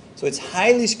here. So it's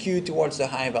highly skewed towards the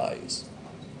high values.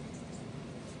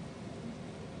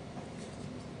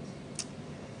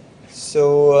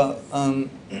 So,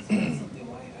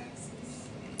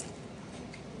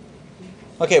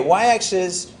 okay,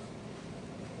 y-axis,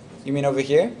 you mean over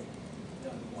here?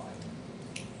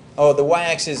 Oh, the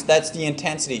y-axis, that's the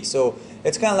intensity. So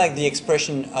it's kind of like the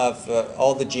expression of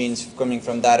all the genes coming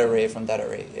from that array,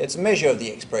 It's a measure of the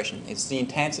expression. It's the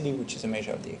intensity, which is a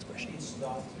measure of the expression. Each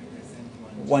dot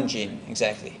represents One gene,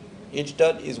 exactly. Each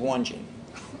dot is one gene.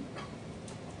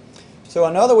 So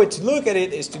another way to look at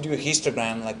it is to do a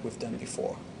histogram like we've done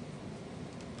before.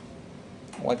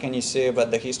 What can you say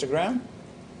about the histogram?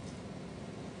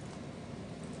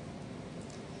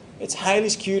 It's highly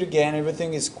skewed again.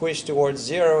 Everything is squished towards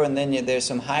 0, and then there's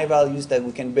some high values that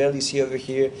we can barely see over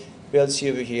here, barely see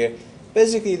over here.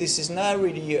 Basically, this is not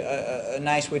really a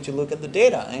nice way to look at the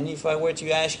data. And if I were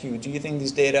to ask you, do you think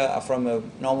these data are from a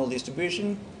normal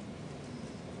distribution?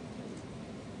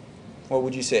 What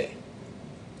would you say?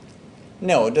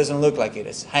 No, it doesn't look like it.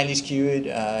 It's highly skewed.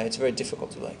 It's very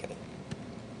difficult to look at it.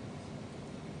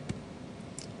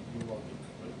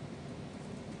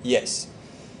 Yes.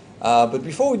 But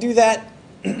before we do that,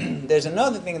 there's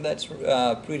another thing that's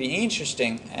pretty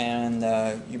interesting, and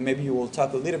maybe you will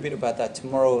talk a little bit about that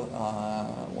tomorrow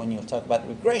when you'll talk about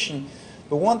regression.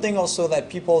 But one thing also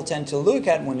that people tend to look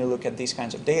at when you look at these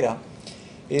kinds of data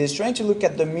is trying to look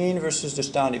at the mean versus the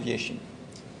standard deviation.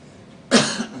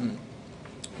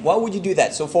 Why would you do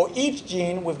that? So for each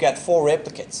gene, we've got 4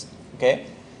 replicates. Okay?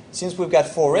 Since we've got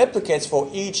 4 replicates for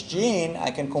each gene,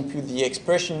 I can compute the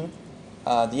expression,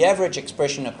 the average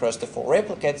expression across the 4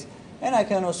 replicates, and I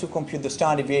can also compute the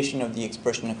standard deviation of the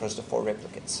expression across the 4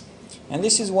 replicates. And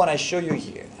this is what I show you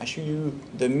here. I show you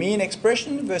the mean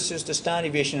expression versus the standard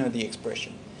deviation of the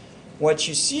expression. What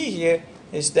you see here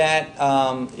is that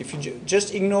if you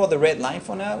just ignore the red line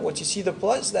for now, what you see the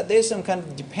plot is that there's some kind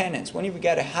of dependence. When you've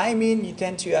got a high mean, you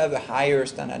tend to have a higher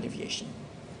standard deviation.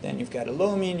 Then you've got a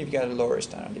low mean, you've got a lower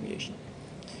standard deviation.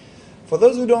 For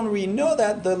those who don't really know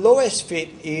that, the lowest fit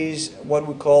is what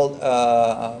we call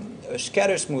a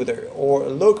scatter smoother, or a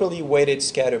locally weighted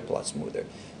scatter plot smoother.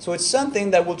 So it's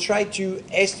something that will try to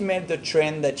estimate the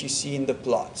trend that you see in the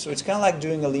plot. So it's kind of like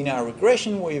doing a linear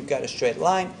regression where you've got a straight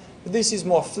line. But this is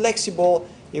more flexible.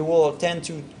 It will tend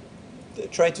to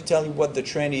try to tell you what the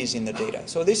trend is in the data.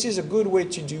 So this is a good way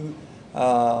to do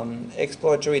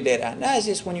exploratory data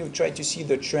analysis when you try to see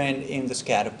the trend in the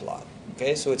scatter plot.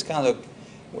 Okay, so it's kind of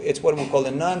it's what we call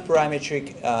a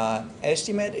non-parametric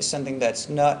estimate. It's something that's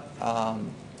not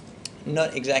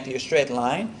exactly a straight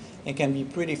line. It can be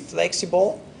pretty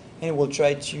flexible, and we'll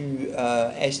try to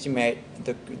estimate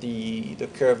the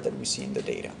curve that we see in the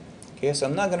data. Okay, so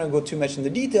I'm not going to go too much in the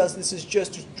details. This is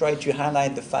just to try to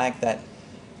highlight the fact that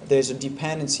there's a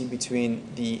dependency between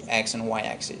the x and y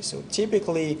axis. So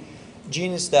typically,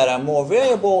 genes that are more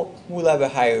variable will have a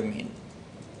higher mean.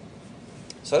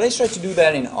 So let's try to do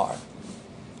that in R.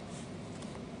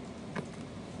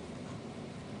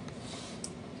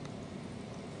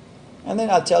 And then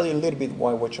I'll tell you a little bit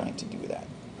why we're trying to do that.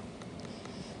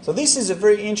 So this is a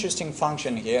very interesting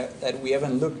function here that we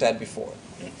haven't looked at before.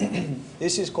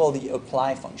 This is called the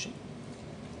apply function.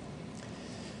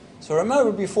 So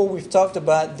remember before we've talked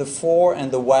about the for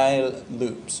and the while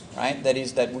loops, right? That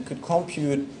is that we could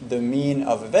compute the mean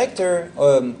of a vector,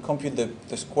 compute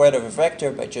the square of a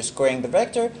vector by just squaring the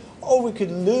vector, or we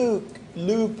could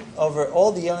loop over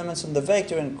all the elements in the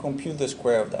vector and compute the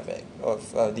square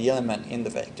of the element in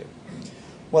the vector.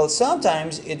 Well,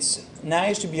 sometimes it's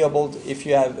nice to be able to, if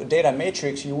you have a data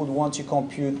matrix, you would want to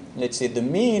compute, let's say, the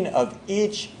mean of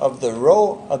each of the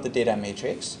row of the data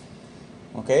matrix,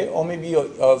 okay, or maybe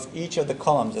of each of the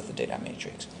columns of the data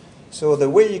matrix. So the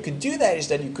way you could do that is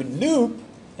that you could loop,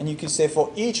 and you could say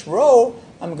for each row,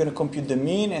 I'm going to compute the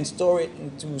mean and store it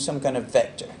into some kind of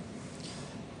vector.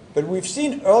 But we've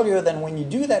seen earlier that when you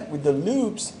do that with the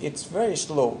loops, it's very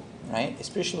slow, right?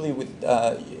 Especially with,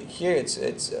 here it's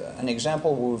an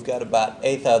example where we've got about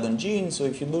 8,000 genes. So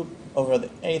if you loop over the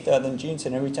 8,000 genes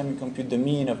and every time you compute the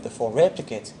mean of the 4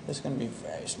 replicates, it's going to be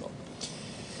very slow.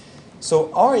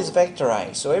 So R is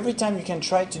vectorized. So every time you can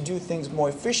try to do things more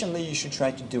efficiently, you should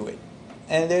try to do it.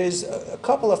 And there's a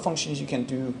couple of functions you can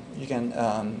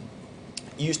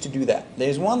use to do that.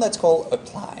 There's one that's called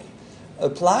apply.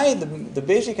 Apply, the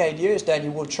basic idea is that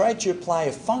you will try to apply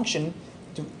a function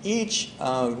to each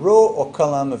row or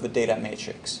column of a data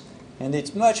matrix. And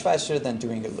it's much faster than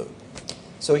doing a loop.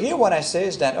 So here what I say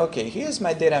is that, okay, here's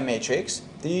my data matrix.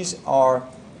 These are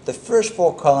the first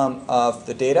 4 columns of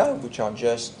the data, which are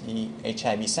just the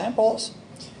HIV samples.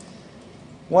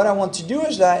 What I want to do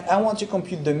is that I want to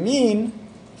compute the mean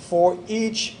for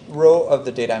each row of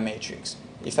the data matrix.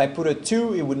 If I put a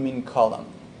 2, it would mean column.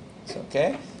 So,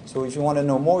 okay? So if you want to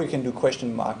know more, you can do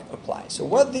question mark apply. So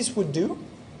what this would do,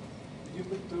 You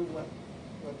put 2, what's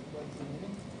the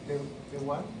meaning? The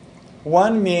 1?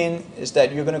 One mean is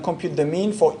that you're going to compute the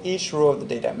mean for each row of the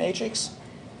data matrix.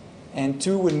 And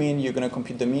 2 would mean you're going to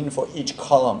compute the mean for each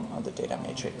column of the data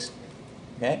matrix.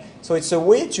 Okay? So it's a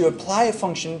way to apply a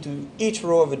function to each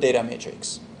row of a data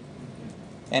matrix.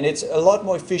 And it's a lot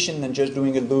more efficient than just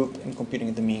doing a loop and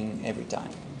computing the mean every time.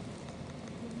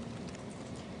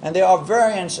 And there are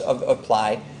variants of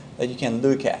apply that you can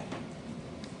look at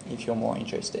if you're more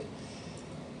interested.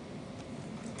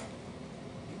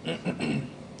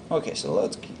 Okay, so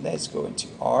let's go into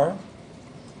R.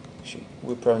 Actually,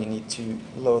 we probably need to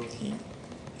load the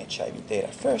HIV data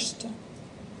first.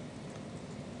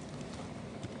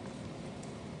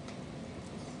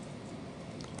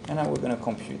 And now we're going to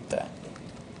compute that.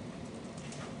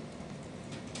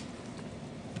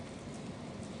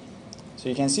 So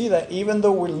you can see that even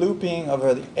though we're looping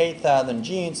over the 8,000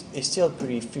 genes, it's still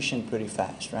pretty efficient, pretty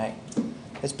fast, right?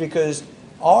 It's because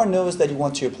R knows that you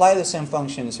want to apply the same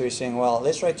function, so you're saying, well,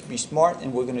 let's try to be smart,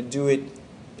 and we're going to do it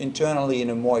internally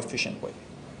in a more efficient way.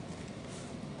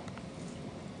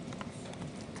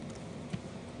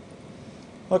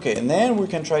 Okay, and then we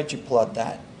can try to plot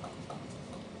that.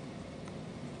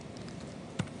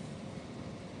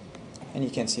 And you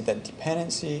can see that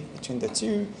dependency between the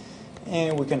two.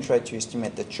 and we can try to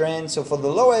estimate the trend. So for the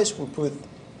lowest, we put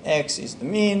x is the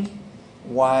mean,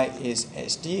 y is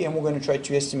SD, and we're going to try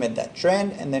to estimate that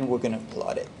trend, and then we're going to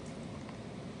plot it.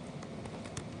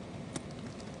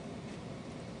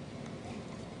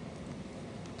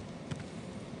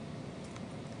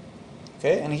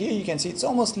 Okay, and here you can see it's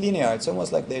almost linear. It's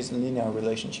almost like there's a linear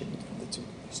relationship between the two.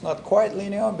 It's not quite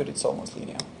linear, but it's almost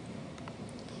linear.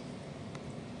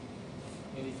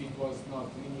 And if it was not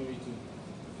linear, you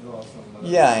could draw some.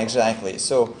 Yeah, exactly.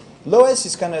 So lowest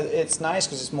is it's nice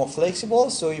because it's more flexible.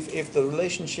 So if the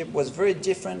relationship was very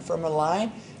different from a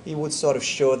line, it would sort of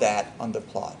show that on the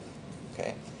plot.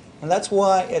 Okay, and that's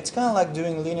why it's kind of like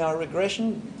doing linear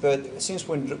regression. But since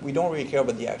we don't really care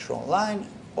about the actual line,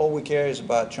 all we care is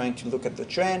about trying to look at the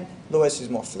trend. Lowest is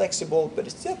more flexible, but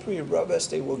it's still pretty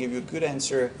robust. It will give you a good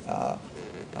answer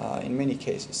in many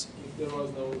cases. If there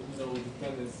was no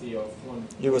dependency of one,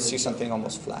 You will see something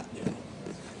almost flat.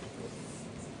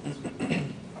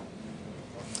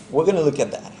 We're going to look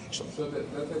at that, actually. So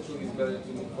that actually is better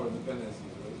to look for dependencies,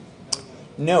 right?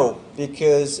 No,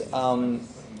 because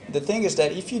the thing is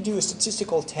that if you do a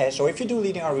statistical test, or if you do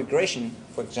linear regression,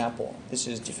 for example, this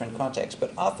is different context,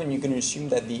 but often you're going to assume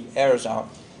that the errors are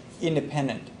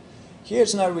independent. Here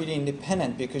it's not really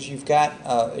independent because you've got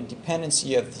a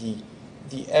dependency of the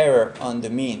error on the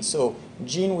mean. So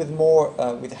gene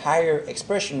with higher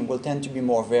expression will tend to be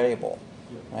more variable,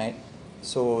 right?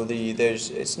 So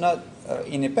it's not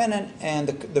independent, and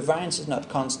the variance is not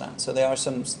constant. So there are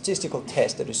some statistical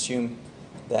tests that assume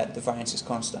that the variance is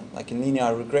constant. Like in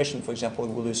linear regression, for example,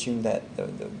 we'll assume that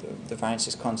the variance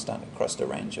is constant across the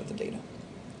range of the data.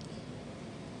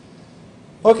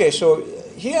 Okay, so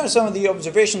here are some of the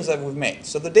observations that we've made.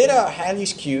 So the data are highly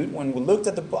skewed. When we looked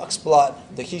at the box plot,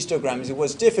 the histograms, it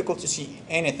was difficult to see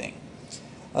anything.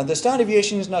 The standard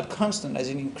deviation is not constant as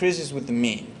it increases with the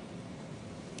mean.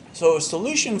 So a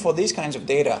solution for these kinds of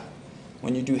data,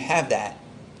 when you do have that,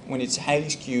 when it's highly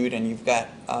skewed and you've got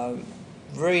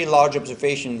very large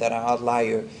observations that are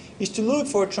outlier, is to look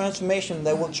for a transformation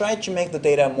that will try to make the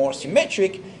data more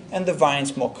symmetric and the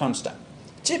variance more constant.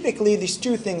 Typically, these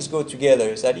two things go together,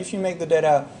 is that if you make the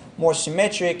data more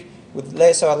symmetric with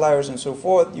less outliers and so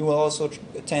forth, you will also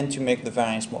tend to make the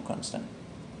variance more constant.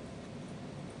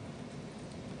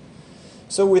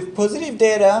 So with positive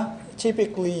data,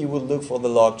 typically you would look for the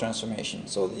log transformation.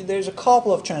 So there's a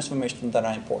couple of transformations that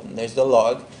are important. There's the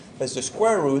log, there's the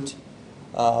square root,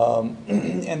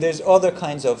 and there's other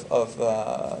kinds of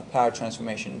power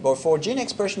transformation. But for gene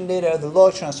expression data, the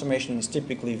log transformation is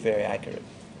typically very accurate.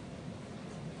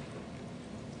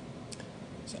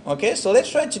 Okay, so let's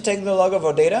try to take the log of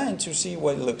our data and to see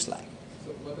what it looks like.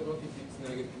 So what about if it's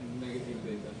negative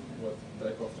data? What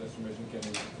type of transformation can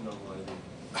we normalize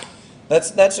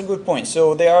it? That's a good point.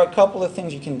 So there are a couple of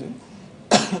things you can do.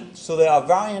 So there are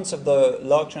variants of the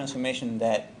log transformation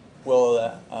that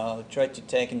will try to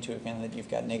take into account that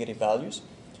you've got negative values.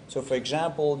 So for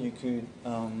example, you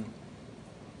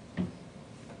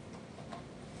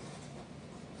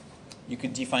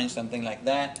could define something like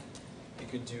that. You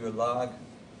could do a log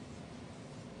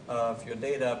of your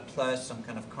data plus some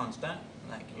kind of constant,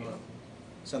 like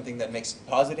something that makes it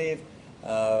positive.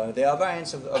 There are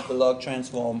variants of the log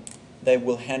transform that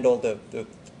will handle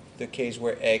the case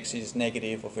where x is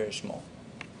negative or very small.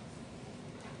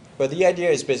 But the idea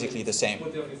is basically the same.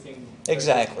 Put everything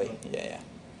Exactly, yeah.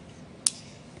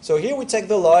 So here we take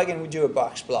the log and we do a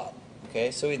box plot.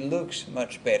 Okay, so it looks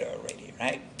much better already,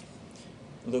 right?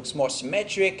 It looks more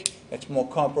symmetric, it's more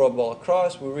comparable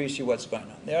across, we really see what's going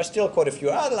on. There are still quite a few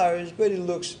outliers, but it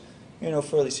looks,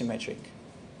 fairly symmetric.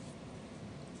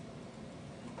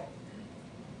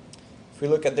 If we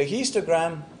look at the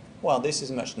histogram, well, this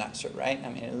is much nicer, right? I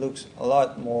mean, it looks a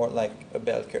lot more like a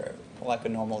bell curve, like a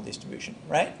normal distribution,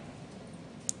 right?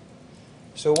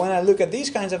 So when I look at these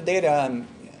kinds of data,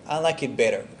 I like it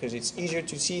better because it's easier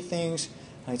to see things,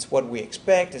 it's what we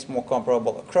expect, it's more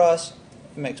comparable across,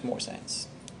 it makes more sense.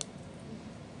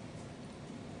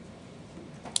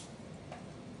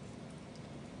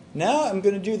 Now I'm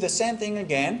going to do the same thing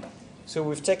again. So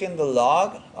we've taken the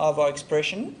log of our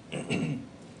expression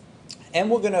and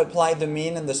we're going to apply the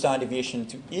mean and the standard deviation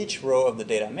to each row of the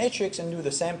data matrix and do the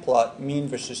same plot, mean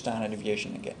versus standard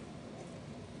deviation again.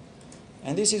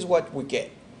 And this is what we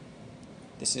get.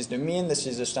 This is the mean, this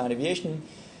is the standard deviation,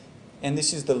 and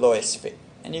this is the lowest fit.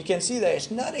 And you can see that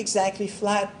it's not exactly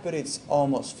flat, but it's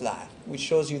almost flat, which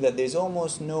shows you that there's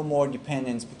almost no more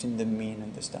dependence between the mean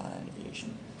and the standard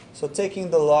deviation. So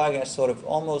taking the log has sort of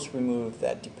almost removed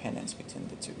that dependence between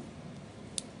the two.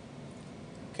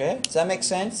 Okay, does that make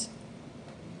sense?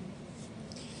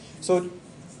 So,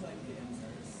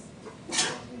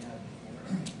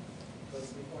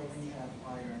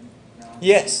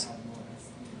 Yes.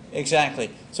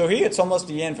 Exactly. So here it's almost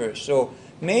the inverse. So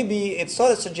maybe it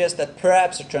sort of suggests that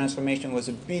perhaps the transformation was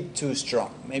a bit too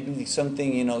strong. Maybe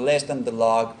something less than the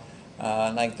log,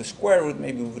 like the square root,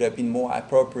 maybe would have been more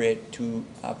appropriate to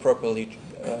properly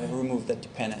remove that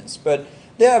dependence. But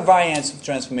there are variants of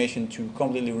transformation to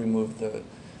completely remove the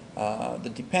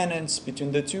dependence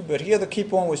between the two. But here the key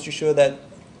point was to show that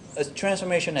a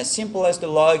transformation as simple as the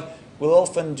log will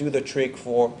often do the trick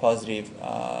for positive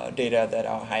data that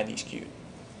are highly skewed.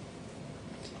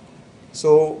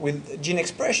 So with gene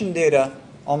expression data,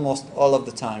 almost all of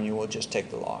the time you will just take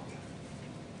the log.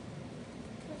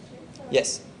 Question, so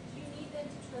Yes? do you need then to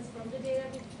transform the data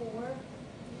before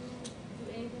you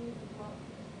do anything with the plot?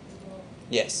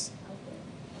 Yes. Output?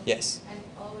 Yes. And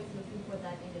always looking for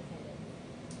that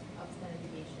independence of standard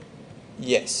deviation.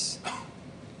 Yes.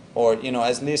 Or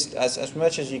as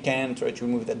much as you can, try to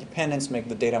remove that dependence, make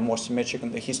the data more symmetric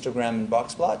on the histogram and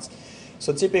box plots.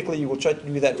 So typically you will try to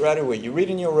do that right away. You read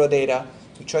in your raw data,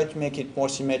 you try to make it more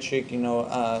symmetric,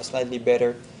 slightly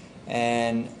better,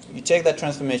 and you take that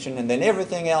transformation, and then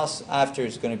everything else after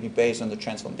is going to be based on the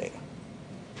transform data.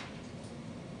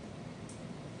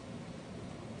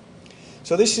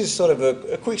 So this is sort of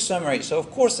a quick summary. So of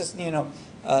course,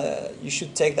 you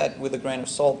should take that with a grain of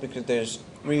salt because there's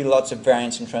really lots of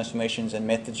variants and transformations and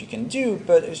methods you can do,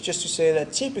 but it's just to say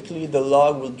that typically the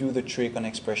log will do the trick on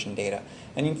expression data.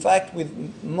 And in fact, with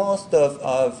most of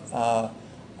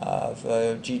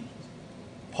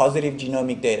positive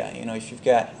genomic data, if you've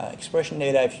got expression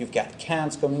data, if you've got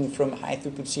counts coming from high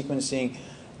throughput sequencing,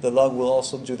 the log will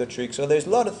also do the trick. So there's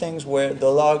a lot of things where the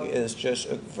log is just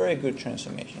a very good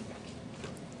transformation.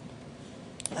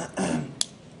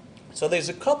 So there's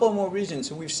a couple more reasons.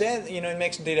 So we've said, it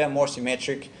makes the data more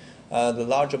symmetric. The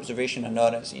large observations are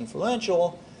not as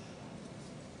influential.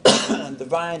 The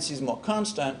variance is more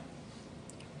constant.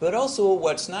 But also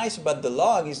what's nice about the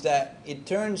log is that it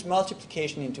turns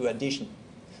multiplication into addition.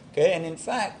 Okay, and in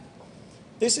fact,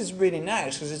 this is really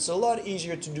nice because it's a lot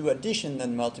easier to do addition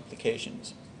than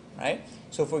multiplications, right?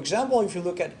 So for example, if you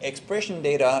look at expression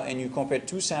data and you compare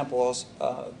two samples,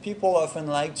 people often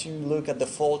like to look at the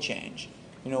fold change.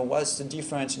 What's the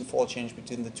difference in fold change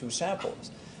between the two samples?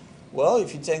 Well,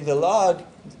 if you take the log,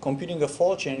 computing a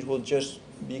fold change will just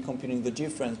be computing the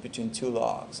difference between two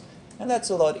logs. And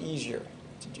that's a lot easier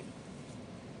to do.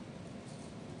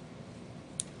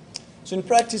 So in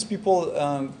practice, people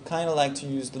kind of like to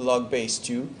use the log base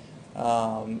 2,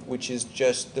 which is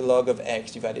just the log of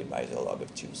x divided by the log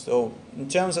of 2. So in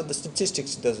terms of the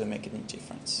statistics, it doesn't make any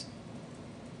difference.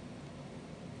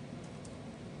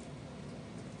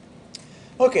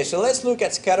 Okay, so let's look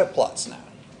at scatter plots now.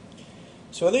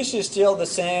 So this is still the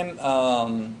same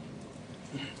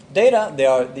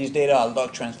data. These data are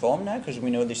log transformed now because we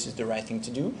know this is the right thing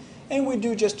to do. And we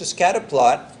do just a scatter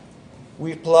plot.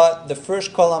 We plot the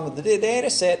first column of the data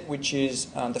set, which is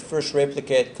the first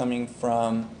replicate coming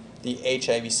from the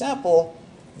HIV sample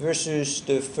versus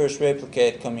the first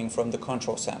replicate coming from the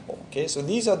control sample. Okay, so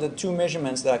these are the two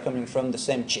measurements that are coming from the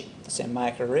same chip, the same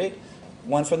microarray.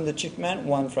 One from the treatment,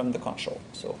 one from the control.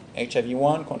 So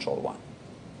HIV1, control 1.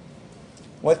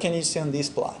 What can you see on this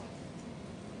plot?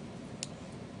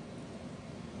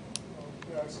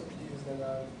 There are some genes that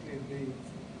are clearly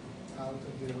out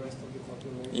of the rest of the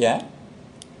population. Yeah?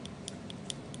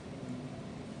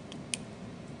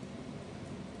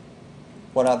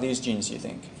 What are these genes, you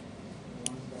think?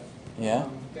 The ones that Yeah?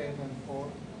 10 and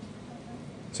 4.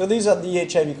 So these are the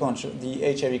HIV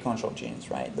control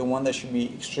genes, right? The one that should be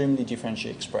extremely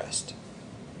differentially expressed.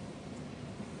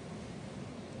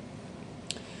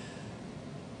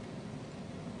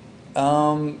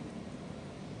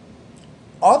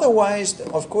 Otherwise,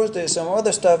 of course, there's some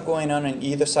other stuff going on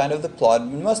either side of the plot.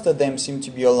 Most of them seem to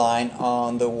be aligned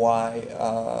on the y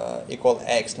equal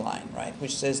x line, right?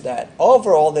 Which says that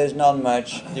overall there's not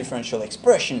much differential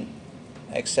expression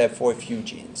except for a few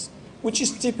genes, which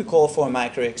is typical for a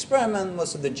micro experiment.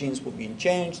 Most of the genes will be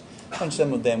changed, and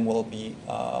some of them will be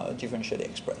differentially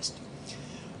expressed.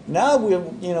 Now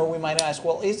we might ask,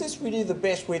 well, is this really the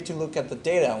best way to look at the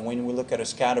data when we look at a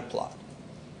scatter plot?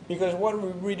 Because what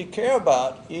we really care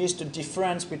about is the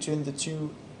difference between the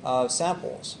two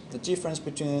samples, the difference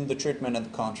between the treatment and the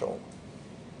control.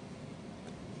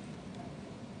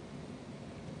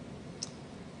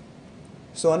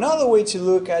 So another way to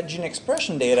look at gene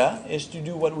expression data is to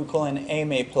do what we call an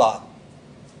AMA plot.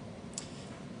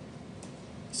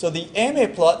 So the AMA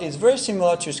plot is very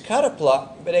similar to a scatter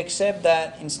plot, but except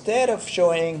that instead of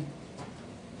showing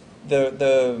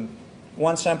the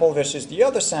one sample versus the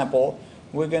other sample,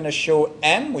 we're going to show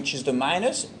M, which is the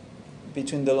minus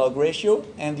between the log ratio,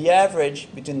 and the average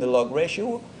between the log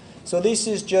ratio. So this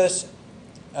is just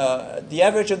the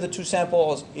average of the two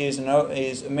samples is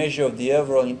a measure of the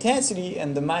overall intensity,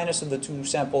 and the minus of the two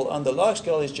samples on the log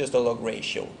scale is just a log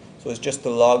ratio. So it's just the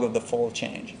log of the fold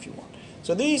change, if you want.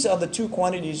 So these are the two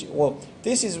quantities. Well,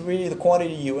 this is really the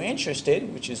quantity you're interested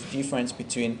in, which is the difference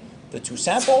between the two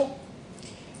samples.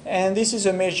 And this is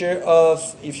a measure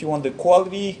of, if you want, the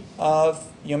quality of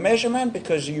your measurement,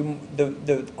 because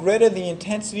the greater the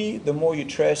intensity, the more you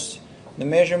trust the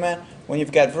measurement. When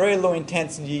you've got very low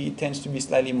intensity, it tends to be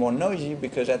slightly more noisy,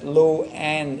 because at low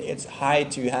end, it's high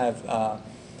to have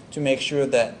to make sure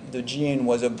that the gene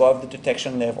was above the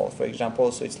detection level, for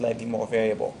example, so it's slightly more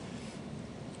variable.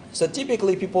 So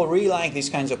typically, people really like these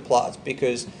kinds of plots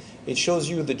because it shows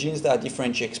you the genes that are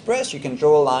differentially expressed. You can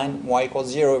draw a line, y equals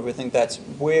 0. Everything that's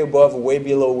way above or way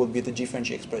below will be the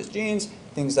differentially expressed genes.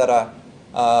 Things that are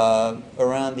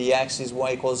around the axis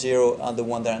y equals 0 are the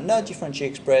ones that are not differentially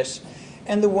expressed.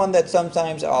 And the one that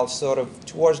sometimes are sort of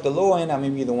towards the low end are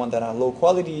maybe the one that are low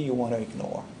quality you want to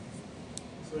ignore.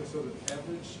 So the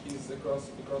average is across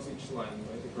each line,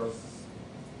 right? Across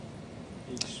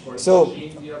each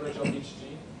gene, the average of each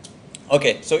gene?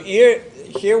 Okay, so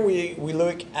here we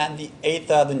look at the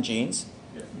 8,000 genes.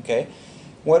 Yeah. Okay,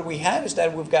 what we have is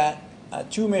that we've got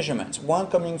two measurements, one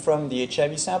coming from the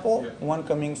HIV sample, Yeah. one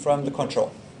coming from the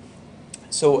control.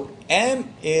 So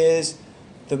M is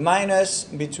the minus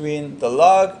between the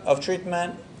log of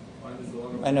treatment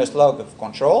minus log of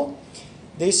control.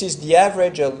 This is the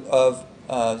average of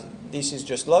this is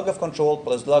just log of control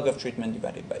plus log of treatment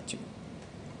divided by 2.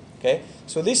 Okay,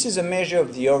 so this is a measure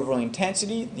of the overall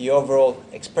intensity, the overall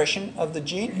expression of the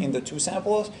gene in the two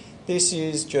samples. This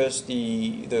is just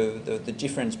the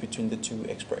difference between the two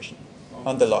expressions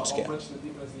on the log scale. How much the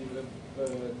difference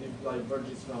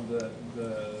diverges from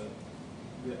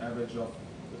the average of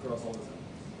across all the samples?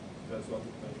 That's what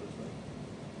it measures,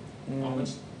 right? How much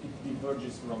it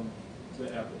diverges from the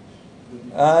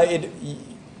average?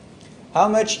 How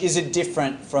much is it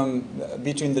different from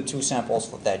between the two samples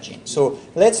for that gene? So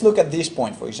let's look at this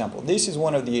point, for example. This is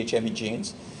one of the HIV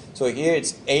genes. So here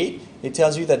it's 8. It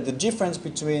tells you that the difference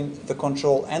between the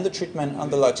control and the treatment on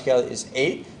the log scale is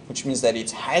 8, which means that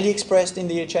it's highly expressed in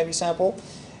the HIV sample.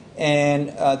 And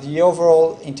the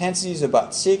overall intensity is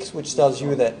about 6, which tells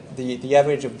you that the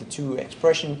average of the two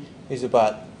expression is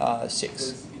about 6.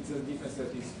 So it's a difference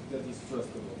that is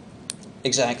trustable.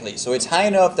 Exactly. So it's high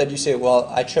enough that you say, well,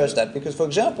 I trust that. Because, for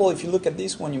example, if you look at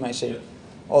this one, you might say,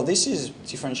 oh, this is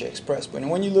differentially expressed. But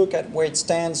when you look at where it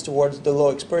stands towards the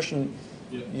low expression,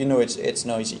 you know it's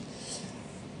noisy.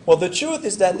 Well, the truth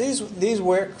is that these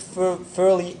were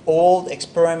fairly old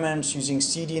experiments using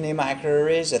cDNA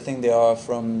microarrays. I think they are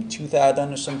from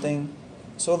 2000 or something.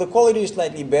 So the quality is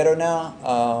slightly better now.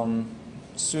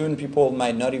 Soon people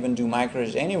might not even do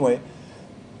microarrays anyway.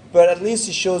 But at least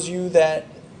it shows you that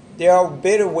there are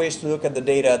better ways to look at the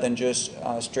data than just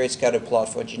straight scatter plot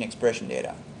for gene expression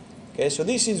data. Okay, so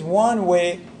this is one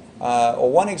way,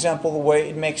 or one example of the way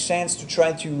it makes sense to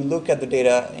try to look at the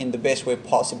data in the best way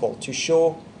possible to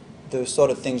show the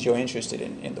sort of things you're interested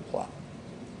in the plot.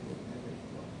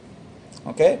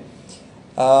 Okay?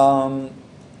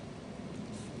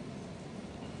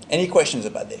 Any questions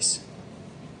about this?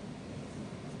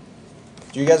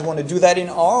 Do you guys want to do that in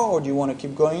R, or do you want to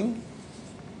keep going?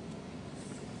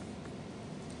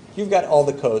 You've got all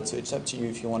the code, so it's up to you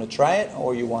if you want to try it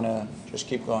or you want to just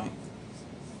keep going.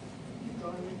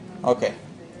 Okay.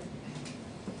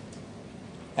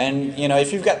 And you know,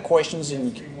 if you've got questions,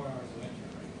 and 3 more hours of lecture,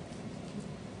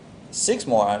 right? 6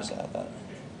 more hours, I thought.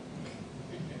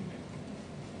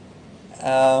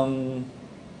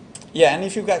 Yeah, and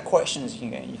if you've got questions,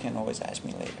 you can always ask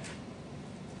me later.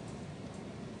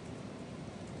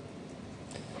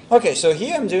 Okay, so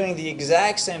here I'm doing the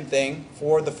exact same thing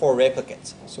for the 4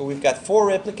 replicates. So we've got 4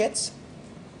 replicates.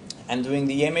 I'm doing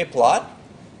the MA plot,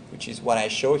 which is what I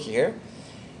show here.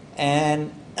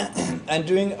 And I'm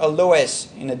doing a low S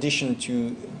in addition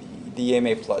to the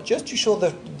MA plot, just to show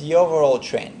the overall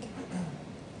trend.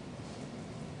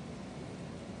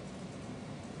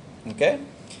 Okay?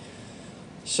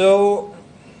 So,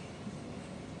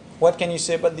 what can you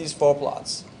say about these 4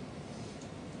 plots?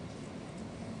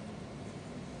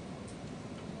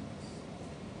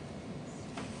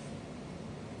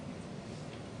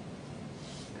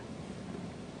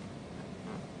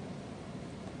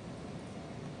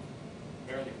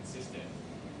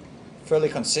 Fairly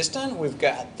consistent. We've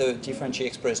got the differentially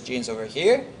expressed genes over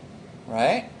here,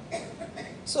 right?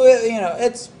 So you know,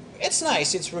 it's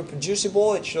nice. It's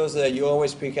reproducible. It shows that you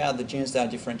always pick out the genes that are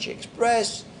differentially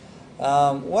expressed.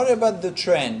 What about the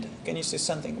trend? Can you say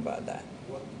something about that?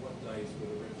 What dice were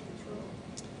the range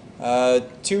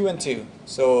 2 and 2.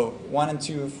 So 1 and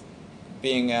 2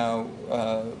 being,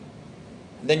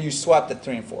 then you swap the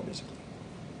 3 and 4 basically.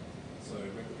 So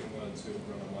replicate 1 and 2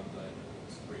 run on one die, and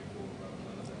 3 and 4 run on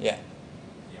another die. Yeah.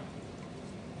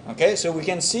 Yeah. Okay, so we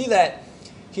can see that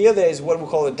here there is what we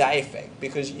call a die effect,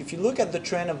 because if you look at the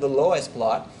trend of the lowest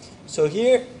plot, so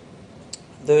here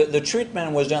the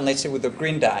treatment was done, let's say, with the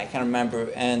green die, I can't remember,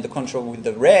 and the control with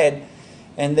the red,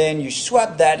 and then you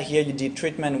swap that here, you did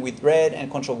treatment with red and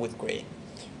control with gray.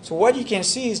 So what you can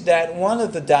see is that one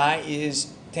of the die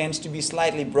tends to be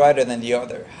slightly brighter than the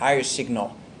other, higher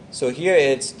signal. So here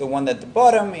it's the one at the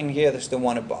bottom, and here there's the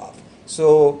one above.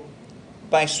 So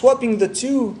by swapping the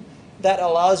two, that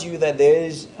allows you that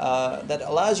that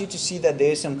allows you to see that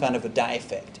there is some kind of a die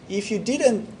effect. If you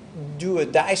didn't do a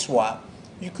die swap,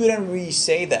 you couldn't really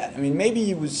say that. I mean, maybe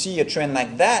you would see a trend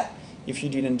like that if you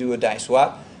didn't do a die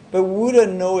swap, but we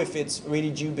wouldn't know if it's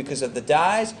really due because of the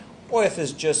dies or if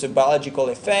it's just a biological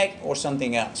effect or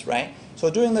something else, right? So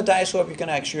during the die swap, you can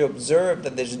actually observe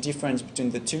that there's a difference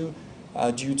between the two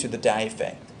due to the die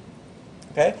effect.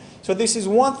 Okay, so this is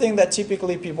one thing that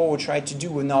typically people will try to do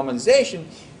with normalization.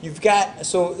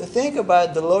 So think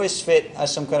about the lowest fit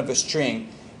as some kind of a string,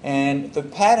 and the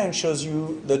pattern shows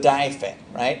you the die effect,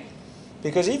 right?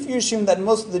 Because if you assume that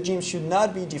most of the genes should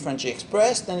not be differentially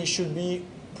expressed, then it should be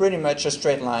pretty much a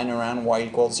straight line around y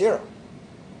equals 0.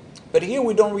 But here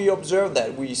we don't really observe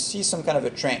that. We see some kind of a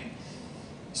trend.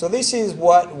 So this is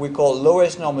what we call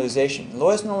lowest normalization.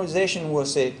 Lowest normalization will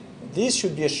say, this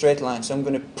should be a straight line, so I'm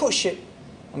going to push it.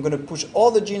 I'm going to push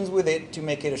all the genes with it to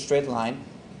make it a straight line,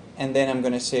 and then I'm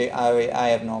going to say I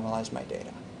have normalized my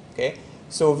data. Okay?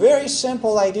 So very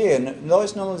simple idea.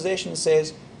 Lowest normalization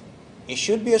says it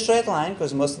should be a straight line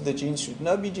because most of the genes should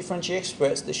not be differentially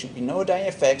expressed. There should be no die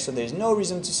effect, so there's no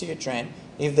reason to see a trend.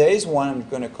 If there is one, I'm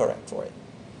going to correct for it.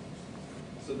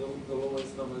 So the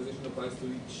lowest normalization applies to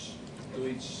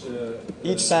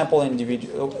each sample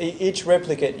individual, each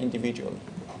replicate individually.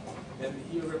 And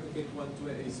here replicate 1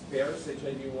 to is pairs,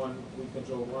 HIV1 with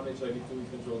control 1, HIV2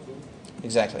 with control 2?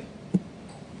 Exactly.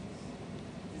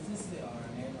 Is this the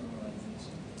RNA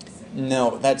normalization?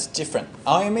 No, that's different.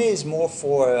 RMA is more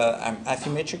for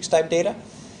Affymetrix type data,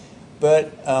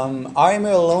 but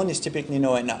RMA alone is typically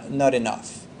not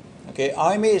enough. Okay,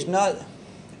 RMA is not,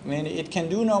 I mean, it can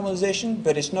do normalization,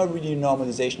 but it's not really a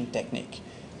normalization technique.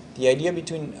 The idea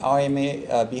behind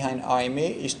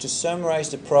RMA is to summarize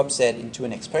the prop set into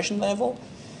an expression level,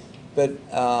 but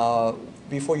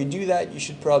before you do that, you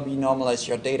should probably normalize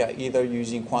your data either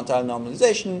using quantile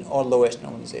normalization or lowest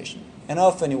normalization. And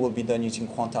often it will be done using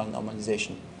quantile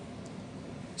normalization.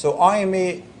 So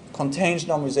RMA contains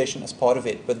normalization as part of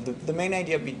it, but the main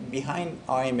idea behind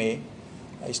RMA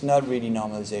is not really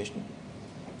normalization.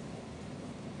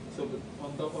 So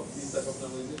on top of this type of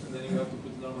normalization, then you have to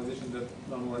put normalization that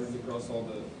normalizes across all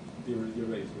the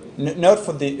arrays, right? Not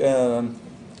for the,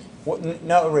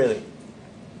 not really,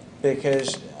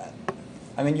 because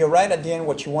I mean, you're right at the end.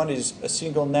 What you want is a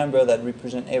single number that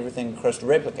represents everything across the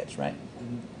replicates, right?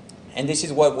 Mm-hmm. And this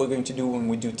is what we're going to do when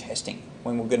we do testing,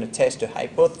 when we're going to test a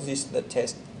hypothesis that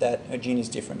tests that a gene is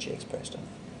differentially expressed on.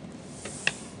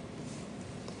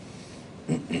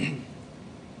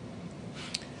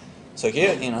 So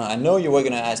here, I know you were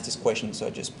going to ask this question, so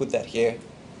I just put that here.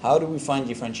 How do we find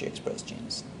differentially expressed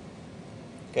genes?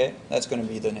 Okay, that's going to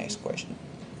be the next question.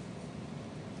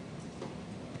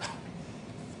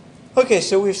 Okay,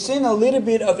 so we've seen a little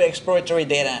bit of exploratory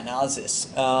data analysis.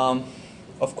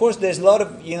 Of course, there's a lot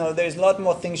of, there's a lot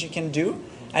more things you can do.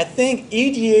 I think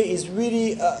EDA is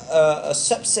really a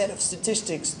subset of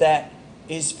statistics that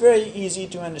is very easy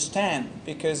to understand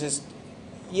because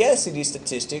yes, it is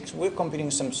statistics. We're computing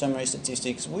some summary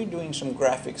statistics. We're doing some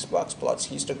graphics, box plots,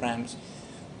 histograms,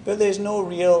 but there's no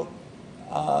real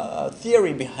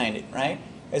theory behind it, right?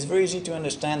 It's very easy to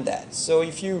understand that. So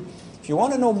if you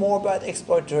want to know more about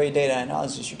exploratory data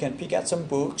analysis, you can pick out some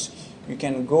books. You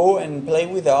can go and play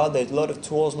with R. There's a lot of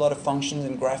tools, a lot of functions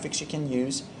and graphics you can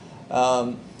use.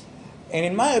 And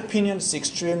in my opinion, it's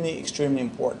extremely, extremely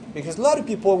important because a lot of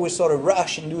people will sort of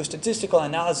rush and do a statistical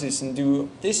analysis and do,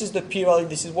 this is the p-value,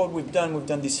 this is what we've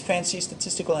done this fancy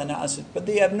statistical analysis, but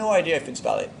they have no idea if it's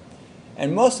valid.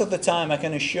 And most of the time, I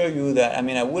can assure you that,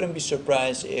 I wouldn't be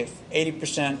surprised if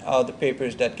 80% of the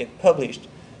papers that get published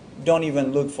don't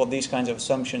even look for these kinds of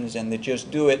assumptions and they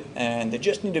just do it and they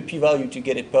just need a p-value to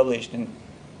get it published and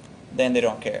then they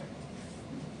don't care.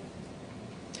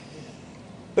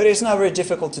 But it's not very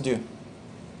difficult to do.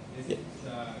 Is it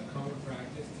common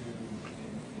practice to,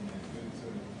 in a good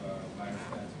sort of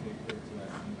biostats paper, to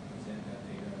actually present that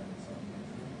data in some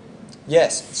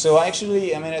Yes. So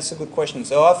actually, I mean, that's a good question.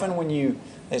 So often when you,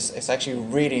 it's actually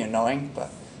really annoying, but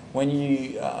when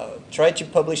you try to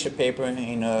publish a paper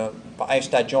in a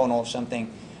biostat journal or something,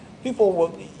 people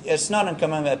will, it's not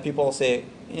uncommon that people say,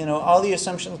 you know, are the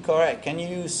assumptions correct? Can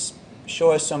you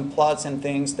show us some plots and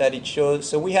things that it shows?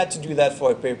 So we had to do that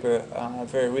for a paper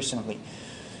very recently,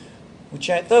 which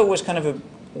I thought was kind of a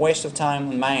waste of time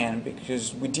on my end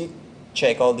because we did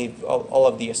check all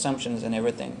of the assumptions and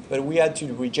everything, but we had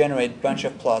to regenerate a bunch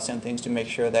of plots and things to make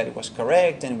sure that it was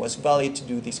correct and it was valid to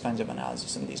do these kinds of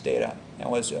analysis on these data. I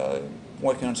was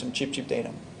working on some cheap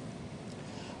data.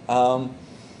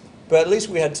 But at least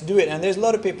we had to do it, and there's a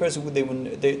lot of papers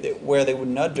where they would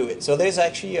not do it. So there's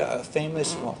actually a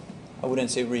famous, well, I wouldn't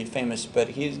say really famous,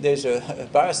 but there's a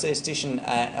biostatistician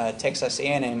at Texas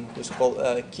A&M who's called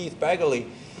Keith Bagley,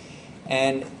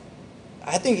 and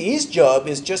I think his job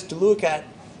is just to look at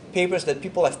papers that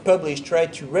people have published, try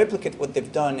to replicate what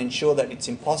they've done and show that it's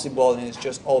impossible and it's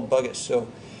just all bogus. So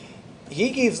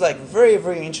he gives like very,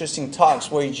 very interesting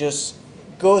talks where he just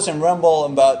goes and rumble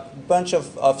about a bunch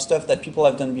of stuff that people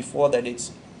have done before that it's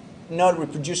not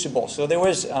reproducible. So there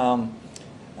was, about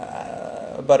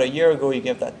a year ago, he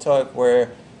gave that talk where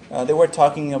they were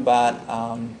talking about,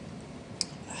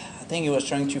 I think he was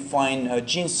trying to find a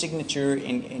gene signature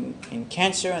in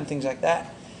cancer and things like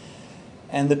that.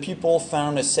 And the people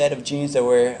found a set of genes that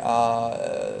were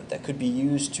that could be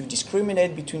used to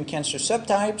discriminate between cancer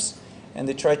subtypes, and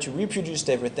they tried to reproduce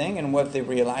everything. And what they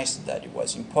realized is that it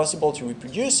was impossible to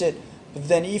reproduce it. But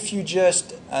then, if you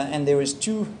just and there was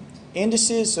two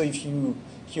indices, so if you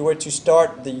were to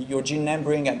start your gene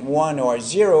numbering at 1 or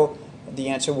 0, the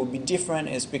answer would be different.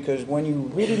 Is because when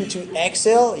you read it into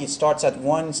Excel, it starts at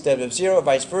 1 instead of 0,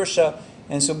 vice versa.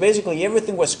 And so basically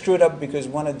everything was screwed up because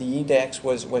one of the index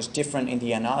was different in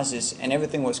the analysis, and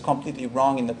everything was completely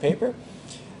wrong in the paper.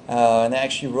 And I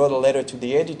actually wrote a letter to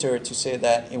the editor to say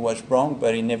that it was wrong,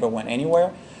 but it never went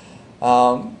anywhere.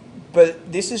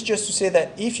 But this is just to say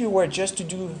that if you were just to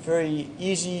do very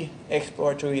easy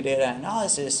exploratory data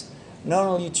analysis, not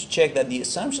only to check that the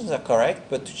assumptions are correct,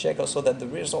 but to check also that the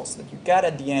results that you got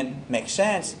at the end make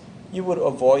sense, you would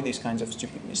avoid these kinds of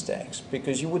stupid mistakes,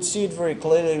 because you would see it very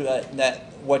clearly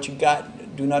that what you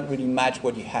got do not really match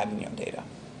what you have in your data.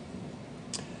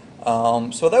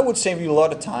 So that would save you a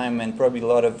lot of time and probably a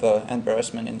lot of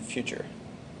embarrassment in the future.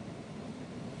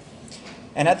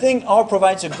 And I think R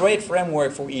provides a great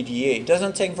framework for EDA. It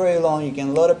doesn't take very long. You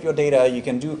can load up your data. You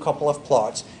can do a couple of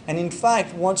plots. And in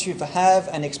fact, once you have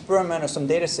an experiment or some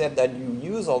data set that you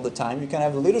use all the time, you can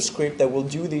have a little script that will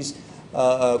do this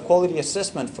quality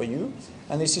assessment for you.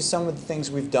 And this is some of the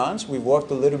things we've done. So we've worked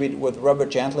a little bit with Robert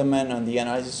Gentleman on the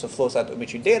analysis of flow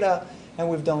cytometry data. And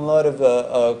we've done a lot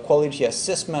of quality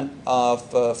assessment of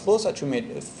flow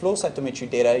cytometry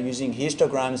data using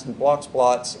histograms and box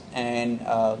plots and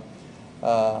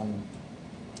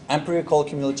empirical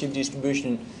cumulative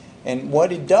distribution. And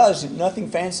what it does is nothing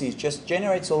fancy. It just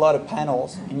generates a lot of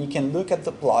panels, and you can look at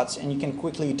the plots and you can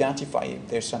quickly identify if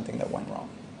there's something that went wrong.